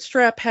again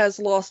Bootstrap has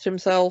lost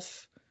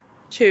himself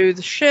to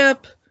the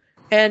ship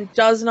and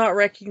does not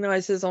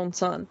recognize his own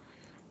son.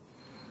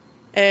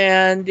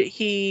 And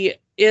he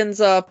ends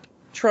up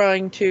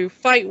trying to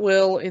fight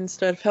Will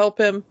instead of help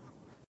him.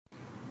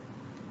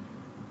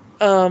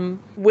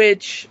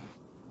 Which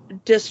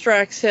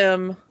distracts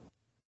him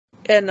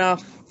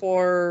enough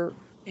for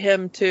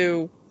him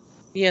to,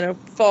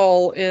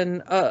 fall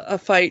in a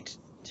fight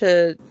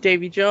to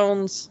Davy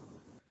Jones.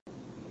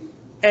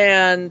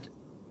 And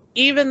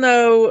even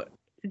though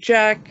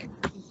Jack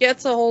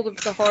gets a hold of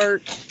the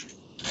heart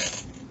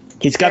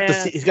He's got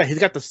Yeah. he's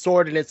got the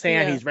sword in his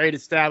hand. Yeah. He's ready to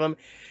stab him.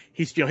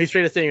 He's straight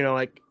to say,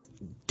 like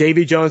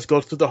Davy Jones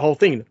goes through the whole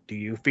thing. Do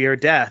you fear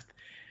death?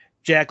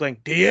 Jack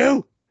like, do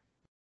you?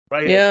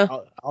 Right? Yeah.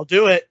 I'll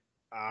do it.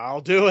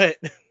 I'll do it.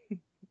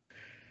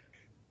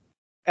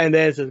 And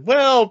then it says,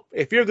 well,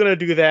 if you're gonna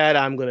do that,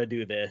 I'm gonna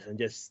do this, and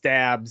just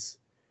stabs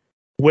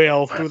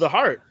Will through the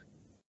heart.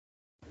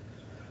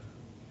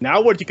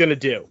 Now what you gonna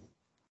do?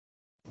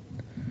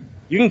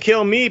 You can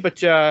kill me,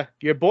 but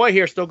your boy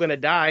here's still gonna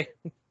die.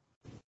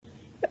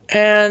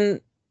 And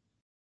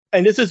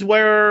this is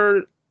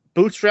where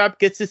Bootstrap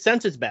gets his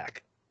senses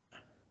back.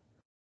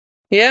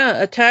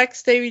 yeah,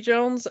 attacks Davy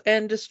Jones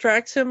and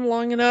distracts him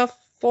long enough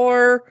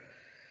for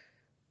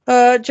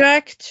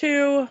Jack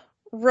to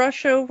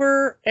rush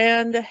over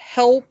and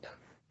help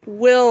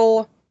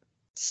Will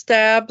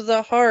stab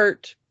the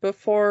heart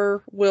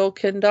before Will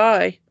can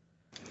die.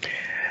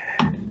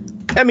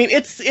 I mean,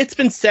 it's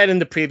been said in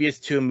the previous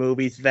two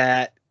movies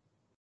that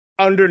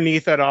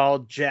underneath it all,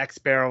 Jack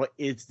Sparrow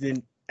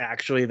isn't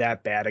actually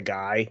that bad a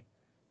guy.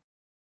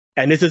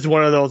 And this is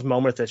one of those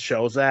moments that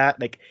shows that.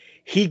 Like,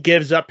 he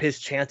gives up his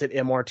chance at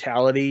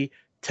immortality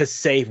to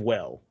save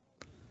Will.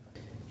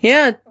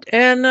 Yeah,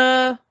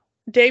 and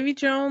Davy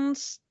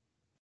Jones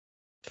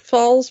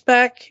falls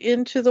back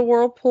into the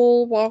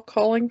whirlpool while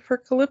calling for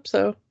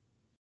Calypso.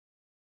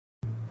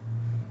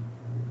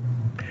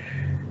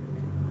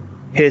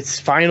 His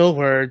final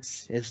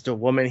words is the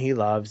woman he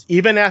loves.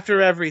 Even after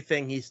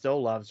everything, he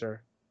still loves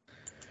her.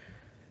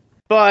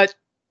 But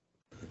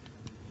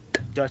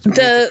Dutchman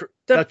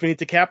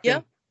needs a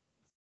captain.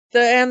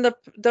 Yeah.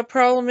 The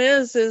problem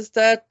is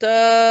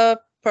that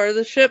part of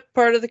the ship,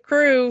 part of the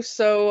crew,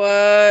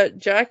 so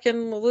Jack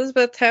and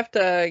Elizabeth have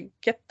to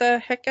get the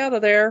heck out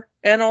of there.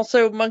 And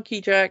also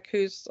Monkey Jack,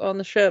 who's on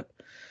the ship.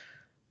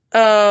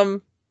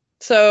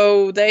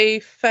 So they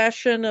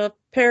fashion a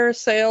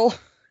parasail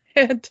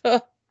and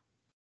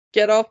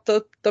get off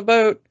the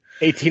boat.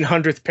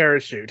 1800th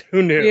parachute.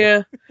 Who knew?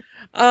 Yeah.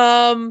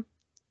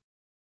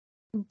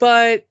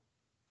 But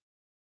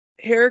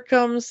here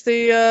comes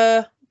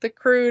the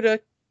crew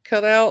to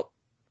cut out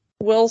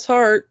Will's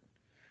heart.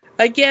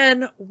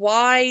 Again,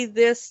 why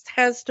this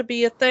has to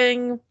be a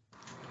thing,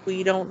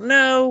 we don't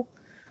know.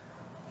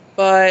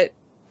 But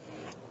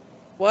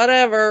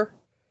whatever.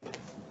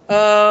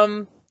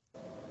 But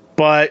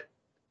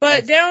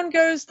down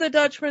goes the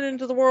Dutchman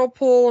into the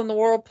whirlpool, and the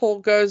whirlpool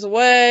goes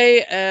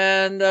away,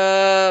 and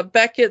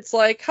Beckett's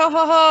like, ha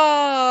ha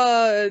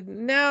ha,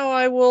 now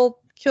I will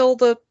kill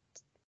the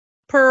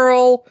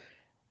Pearl,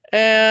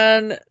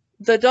 and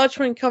the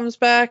Dutchman comes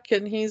back,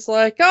 and he's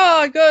like,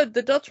 good,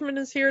 the Dutchman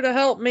is here to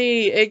help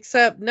me,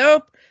 except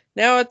nope,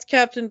 now it's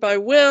captained by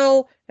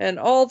Will, and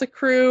all the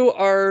crew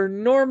are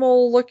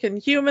normal-looking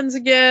humans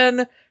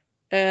again,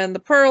 and the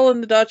Pearl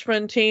and the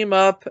Dutchman team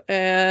up,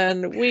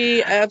 and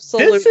we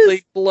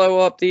absolutely blow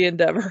up the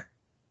Endeavor.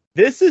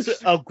 This is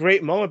a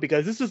great moment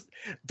because this is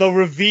the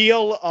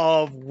reveal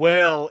of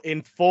Will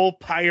in full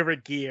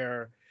pirate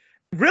gear,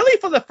 really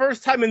for the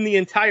first time in the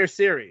entire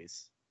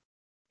series.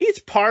 He's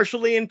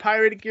partially in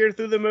pirate gear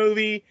through the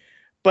movie,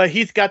 but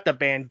he's got the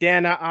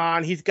bandana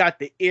on, he's got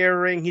the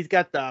earring, he's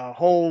got the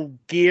whole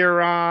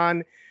gear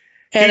on.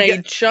 And a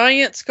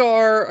giant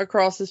scar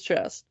across his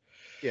chest.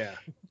 Yeah.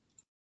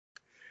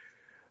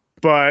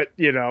 But,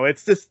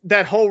 it's just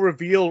that whole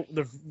reveal,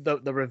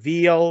 the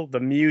reveal, the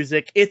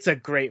music. It's a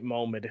great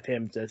moment of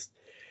him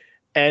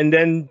and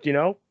then,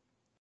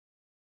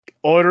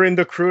 ordering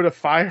the crew to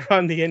fire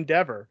on the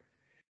Endeavor.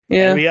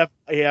 Yeah. And we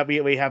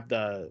have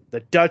the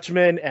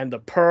Dutchman and the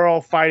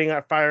Pearl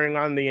firing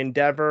on the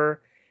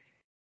Endeavor.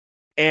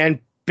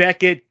 And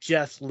Beckett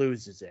just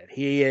loses it.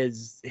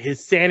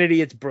 His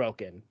sanity is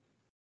broken.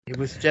 It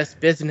was just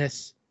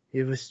business.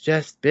 It was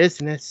just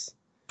business.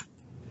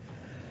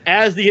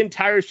 As the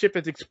entire ship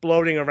is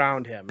exploding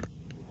around him,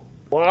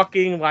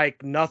 walking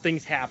like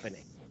nothing's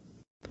happening.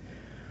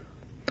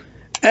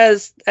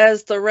 As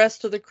the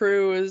rest of the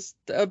crew is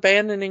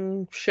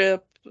abandoning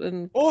ship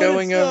and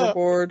going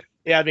overboard.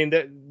 Yeah, I mean,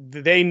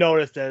 they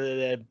noticed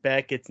that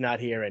Beckett's not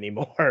here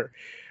anymore.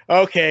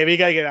 Okay, we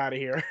gotta get out of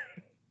here.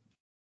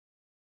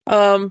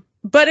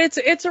 But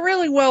it's a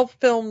really well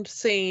filmed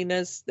scene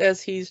as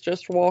he's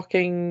just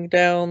walking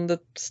down the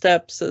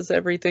steps as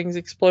everything's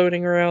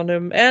exploding around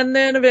him, and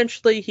then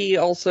eventually he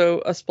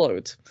also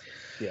explodes.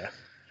 Yeah.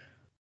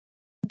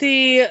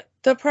 The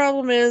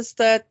problem is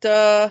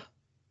that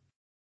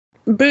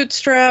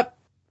Bootstrap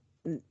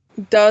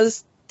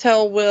does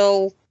tell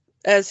Will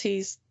as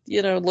he's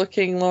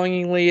looking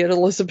longingly at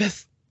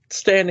Elizabeth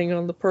standing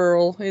on the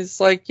Pearl. He's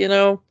like,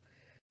 you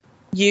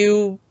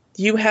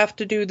have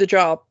to do the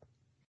job.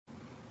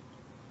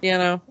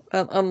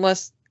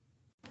 Unless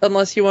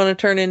you want to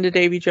turn into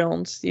Davy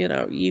Jones,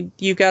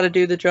 you got to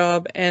do the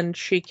job, and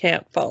she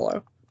can't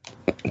follow.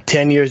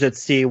 10 years at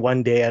sea,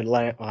 one day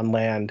on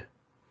land.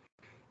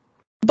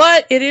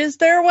 But it is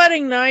their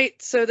wedding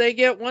night, so they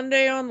get one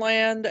day on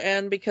land,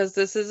 and because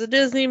this is a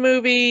Disney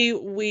movie,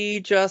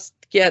 we just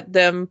get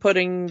them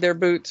putting their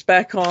boots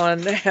back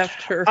on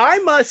after. I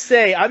must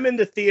say, I'm in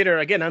the theater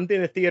again. I'm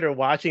in the theater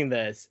watching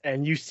this,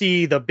 and you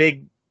see the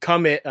big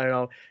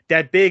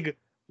that big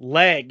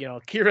leg,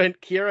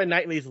 Keira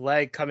Knightley's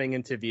leg coming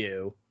into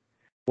view,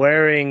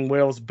 wearing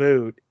Will's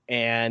boot,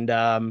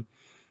 and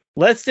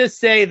let's just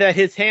say that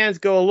his hands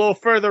go a little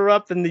further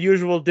up than the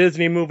usual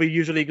Disney movie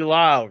usually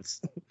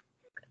allows.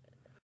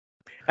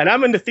 And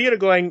I'm in the theater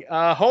going,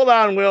 hold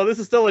on, Will, this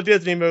is still a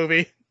Disney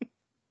movie.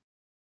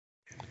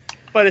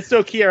 But it's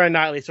still Keira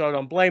Knightley, so I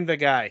don't blame the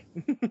guy.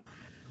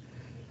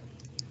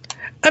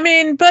 I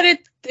mean, but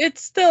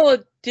it's still a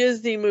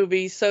Disney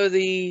movie, so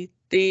the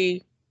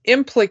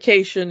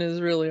implication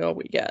is really all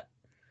we get.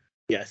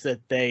 Yes,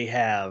 that they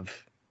have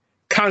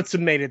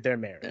consummated their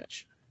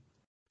marriage.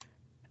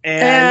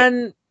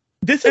 And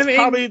this is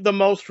probably the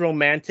most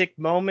romantic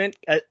moment.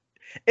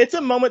 It's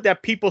a moment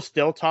that people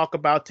still talk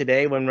about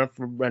today when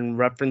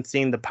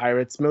referencing the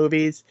Pirates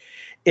movies,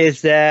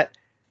 is that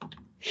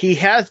he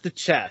has the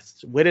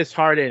chest with his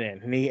heart in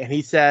it, and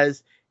he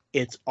says,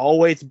 "It's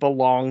always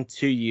belonged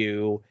to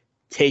you.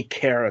 Take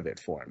care of it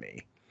for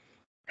me."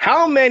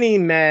 How many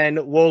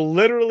men will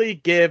literally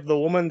give the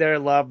woman they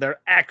love their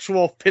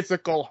actual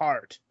physical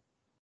heart?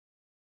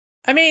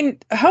 I mean,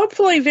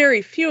 hopefully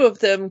very few of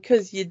them,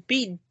 because you'd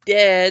be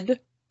dead.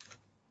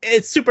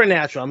 It's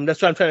supernatural.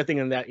 That's what I'm trying to think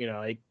of that,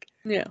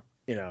 Yeah.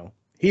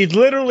 He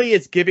literally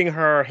is giving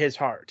her his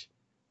heart.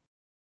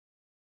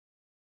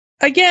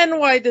 Again,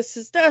 why this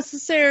is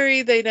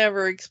necessary, they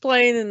never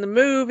explain in the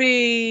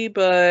movie,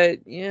 but,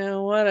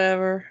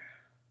 whatever.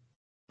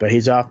 But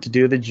he's off to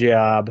do the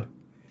job.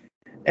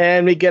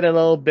 And we get a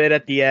little bit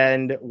at the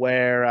end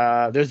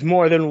where there's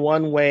more than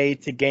one way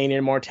to gain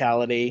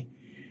immortality,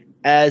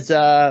 as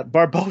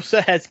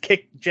Barbossa has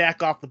kicked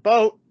Jack off the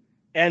boat,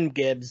 and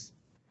Gibbs.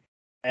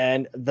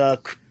 And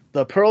the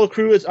Pearl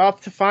crew is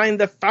off to find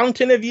the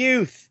Fountain of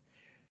Youth.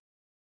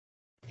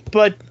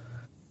 But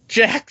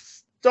Jack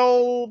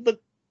stole the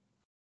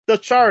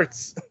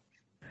charts.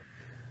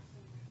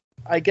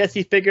 I guess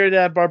he figured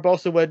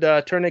Barbossa would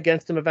turn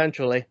against him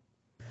eventually.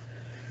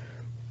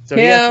 So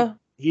yeah.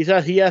 He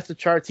has the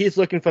charts. He's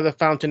looking for the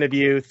Fountain of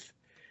Youth.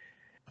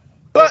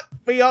 But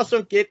we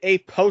also get a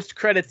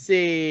post-credit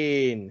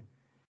scene.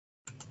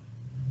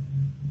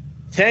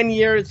 10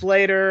 years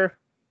later,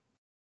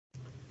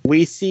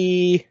 we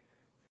see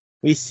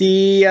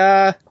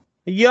a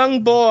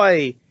young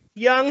boy,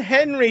 young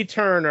Henry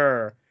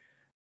Turner,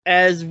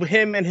 as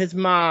him and his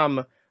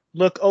mom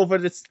look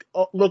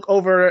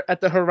over at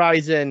the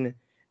horizon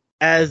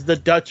as the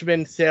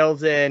Dutchman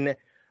sails in.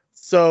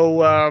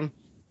 So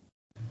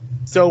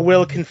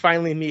Will can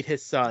finally meet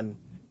his son.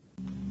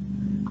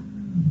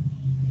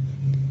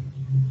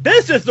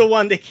 This is the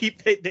one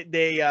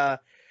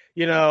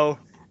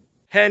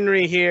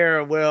Henry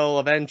here will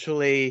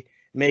eventually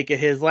make it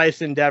his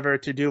life's endeavor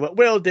to do what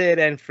Will did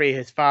and free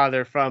his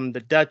father from the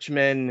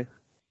Dutchman.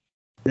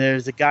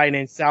 There's a guy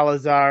named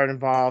Salazar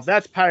involved.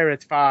 That's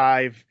Pirates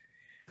 5.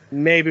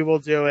 Maybe we'll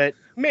do it.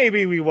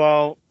 Maybe we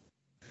won't.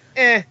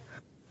 And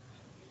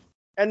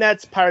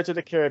that's Pirates of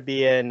the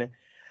Caribbean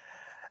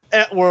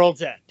at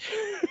World's End.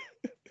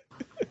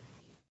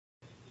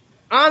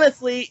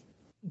 Honestly,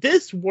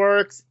 this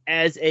works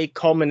as a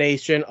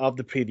culmination of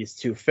the previous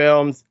two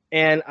films,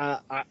 and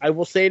I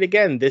will say it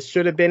again, this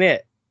should have been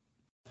it.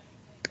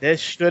 This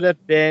should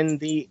have been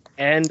the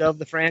end of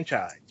the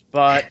franchise,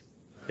 but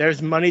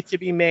there's money to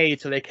be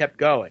made, so they kept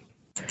going.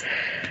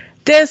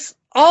 This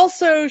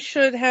also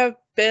should have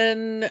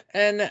been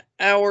an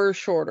hour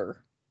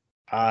shorter.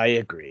 I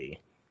agree.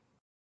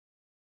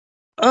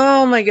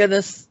 Oh my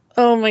goodness.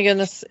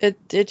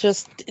 It's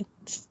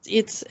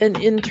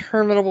an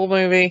interminable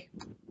movie.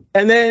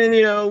 And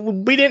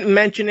then, we didn't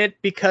mention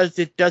it because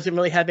it doesn't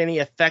really have any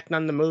effect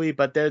on the movie,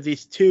 but there's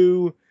these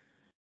two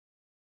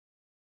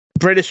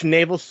British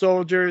naval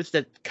soldiers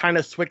that kind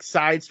of switch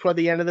sides toward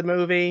the end of the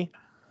movie.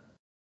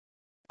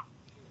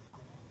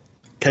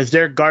 Because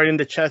they're guarding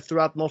the chest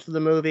throughout most of the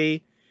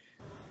movie.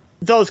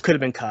 Those could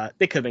have been cut.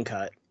 They could have been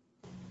cut.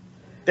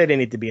 They didn't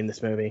need to be in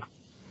this movie.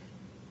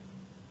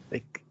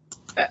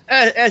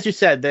 As you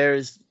said,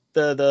 there's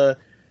a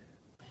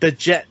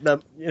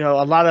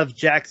lot of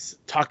Jack's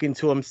talking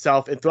to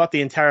himself, and throughout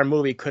the entire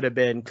movie could have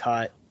been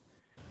cut.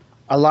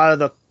 A lot of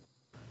the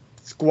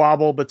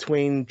squabble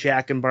between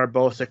Jack and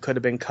Barbossa could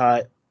have been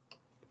cut.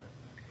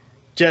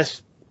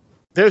 Just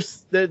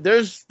there's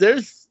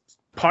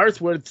parts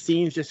where the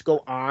scenes just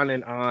go on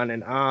and on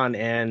and on,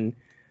 and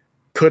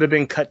could have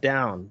been cut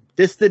down.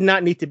 This did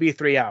not need to be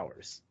 3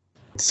 hours.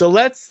 So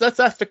let's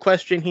ask the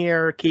question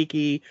here,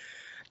 Kiki.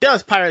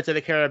 Does Pirates of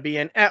the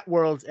Caribbean at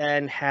World's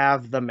End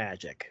have the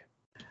magic?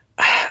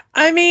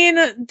 I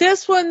mean,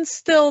 this one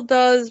still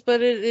does,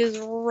 but it is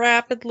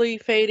rapidly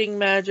fading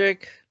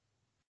magic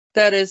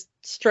that is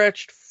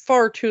stretched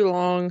far too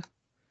long.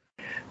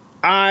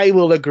 I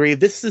will agree.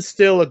 This is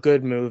still a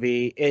good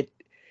movie. It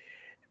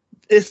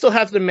still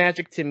has the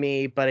magic to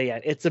me, but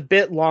again, it's a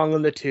bit long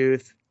in the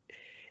tooth.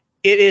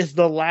 It is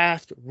the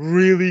last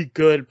really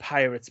good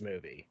Pirates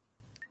movie,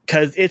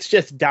 because it's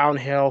just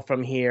downhill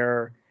from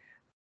here.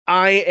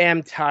 I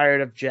am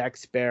tired of Jack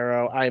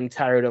Sparrow. I am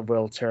tired of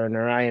Will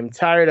Turner. I am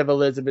tired of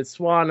Elizabeth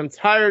Swann. I'm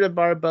tired of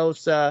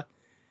Barbossa.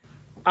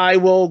 I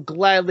will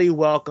gladly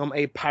welcome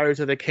a Pirates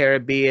of the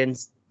Caribbean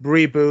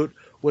reboot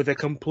with a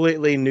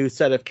completely new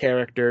set of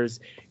characters.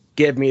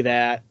 Give me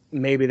that.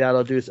 Maybe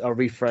that'll do a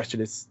refresh to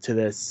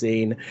this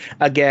scene.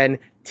 Again,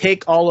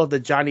 take all of the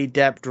Johnny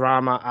Depp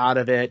drama out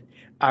of it.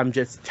 I'm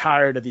just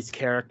tired of these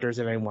characters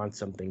and I want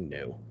something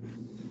new.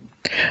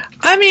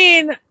 I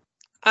mean,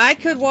 I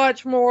could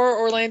watch more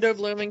Orlando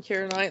Bloom and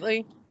Keira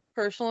Knightley,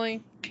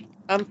 personally.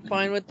 I'm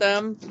fine with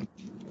them.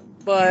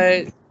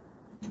 But,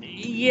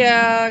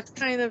 yeah,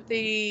 kind of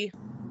the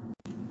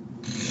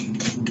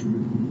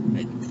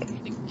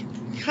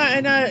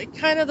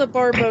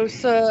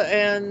Barbossa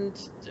and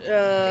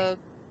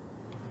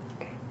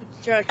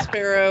Jack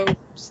Sparrow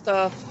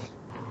stuff.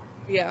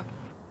 Yeah.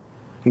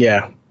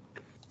 Yeah.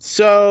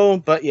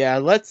 So, but yeah,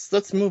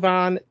 let's move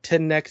on to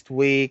next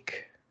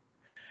week.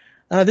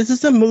 This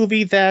is a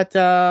movie that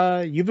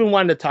you've been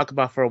wanting to talk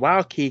about for a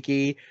while,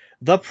 Kiki.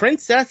 The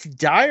Princess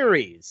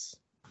Diaries.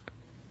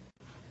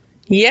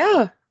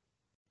 Yeah.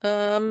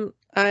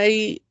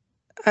 I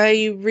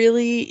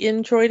really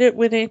enjoyed it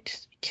when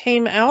it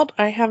came out.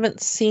 I haven't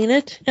seen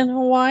it in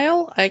a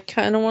while. I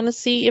kind of want to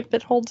see if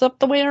it holds up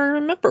the way I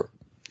remember.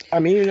 I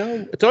mean,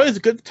 it's always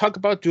good to talk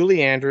about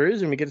Julie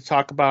Andrews, and we get to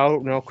talk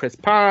about, Chris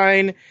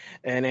Pine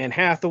and Anne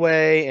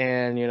Hathaway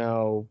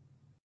and,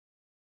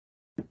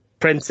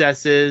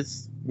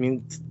 princesses. I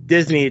mean,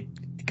 Disney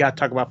got to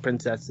talk about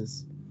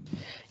princesses.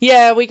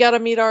 Yeah, we got to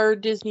meet our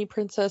Disney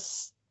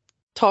princess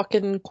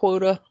talking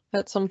quota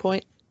at some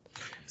point.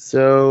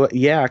 So,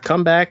 yeah,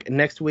 come back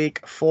next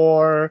week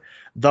for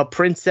The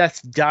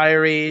Princess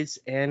Diaries,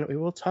 and we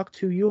will talk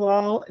to you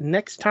all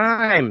next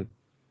time.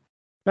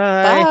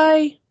 Bye.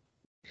 Bye.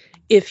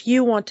 If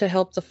you want to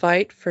help the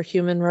fight for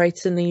human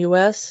rights in the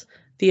U.S.,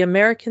 the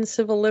American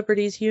Civil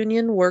Liberties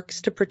Union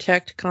works to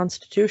protect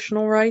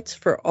constitutional rights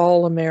for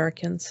all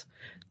Americans.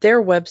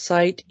 Their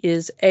website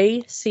is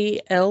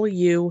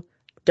aclu.org.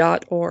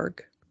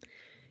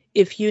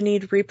 If you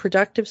need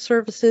reproductive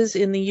services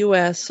in the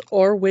U.S.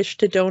 or wish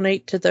to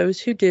donate to those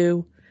who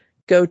do,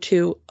 go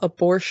to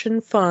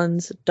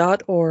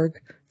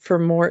abortionfunds.org for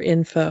more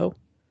info.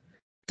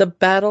 The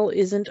battle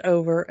isn't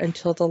over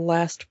until the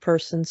last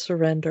person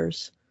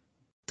surrenders.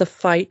 The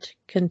fight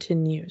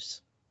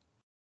continues.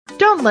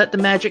 Don't let the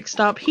magic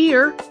stop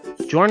here.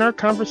 Join our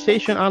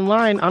conversation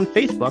online on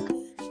Facebook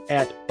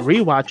at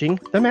Rewatching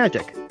the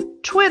Magic,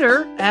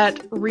 Twitter at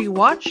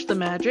Rewatch the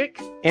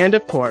Magic, and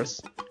of course,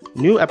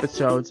 new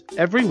episodes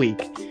every week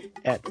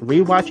at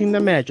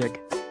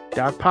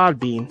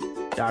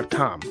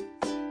rewatchingthemagic.podbean.com.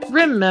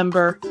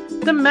 Remember,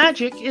 the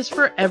magic is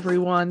for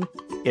everyone.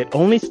 It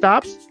only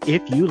stops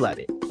if you let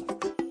it.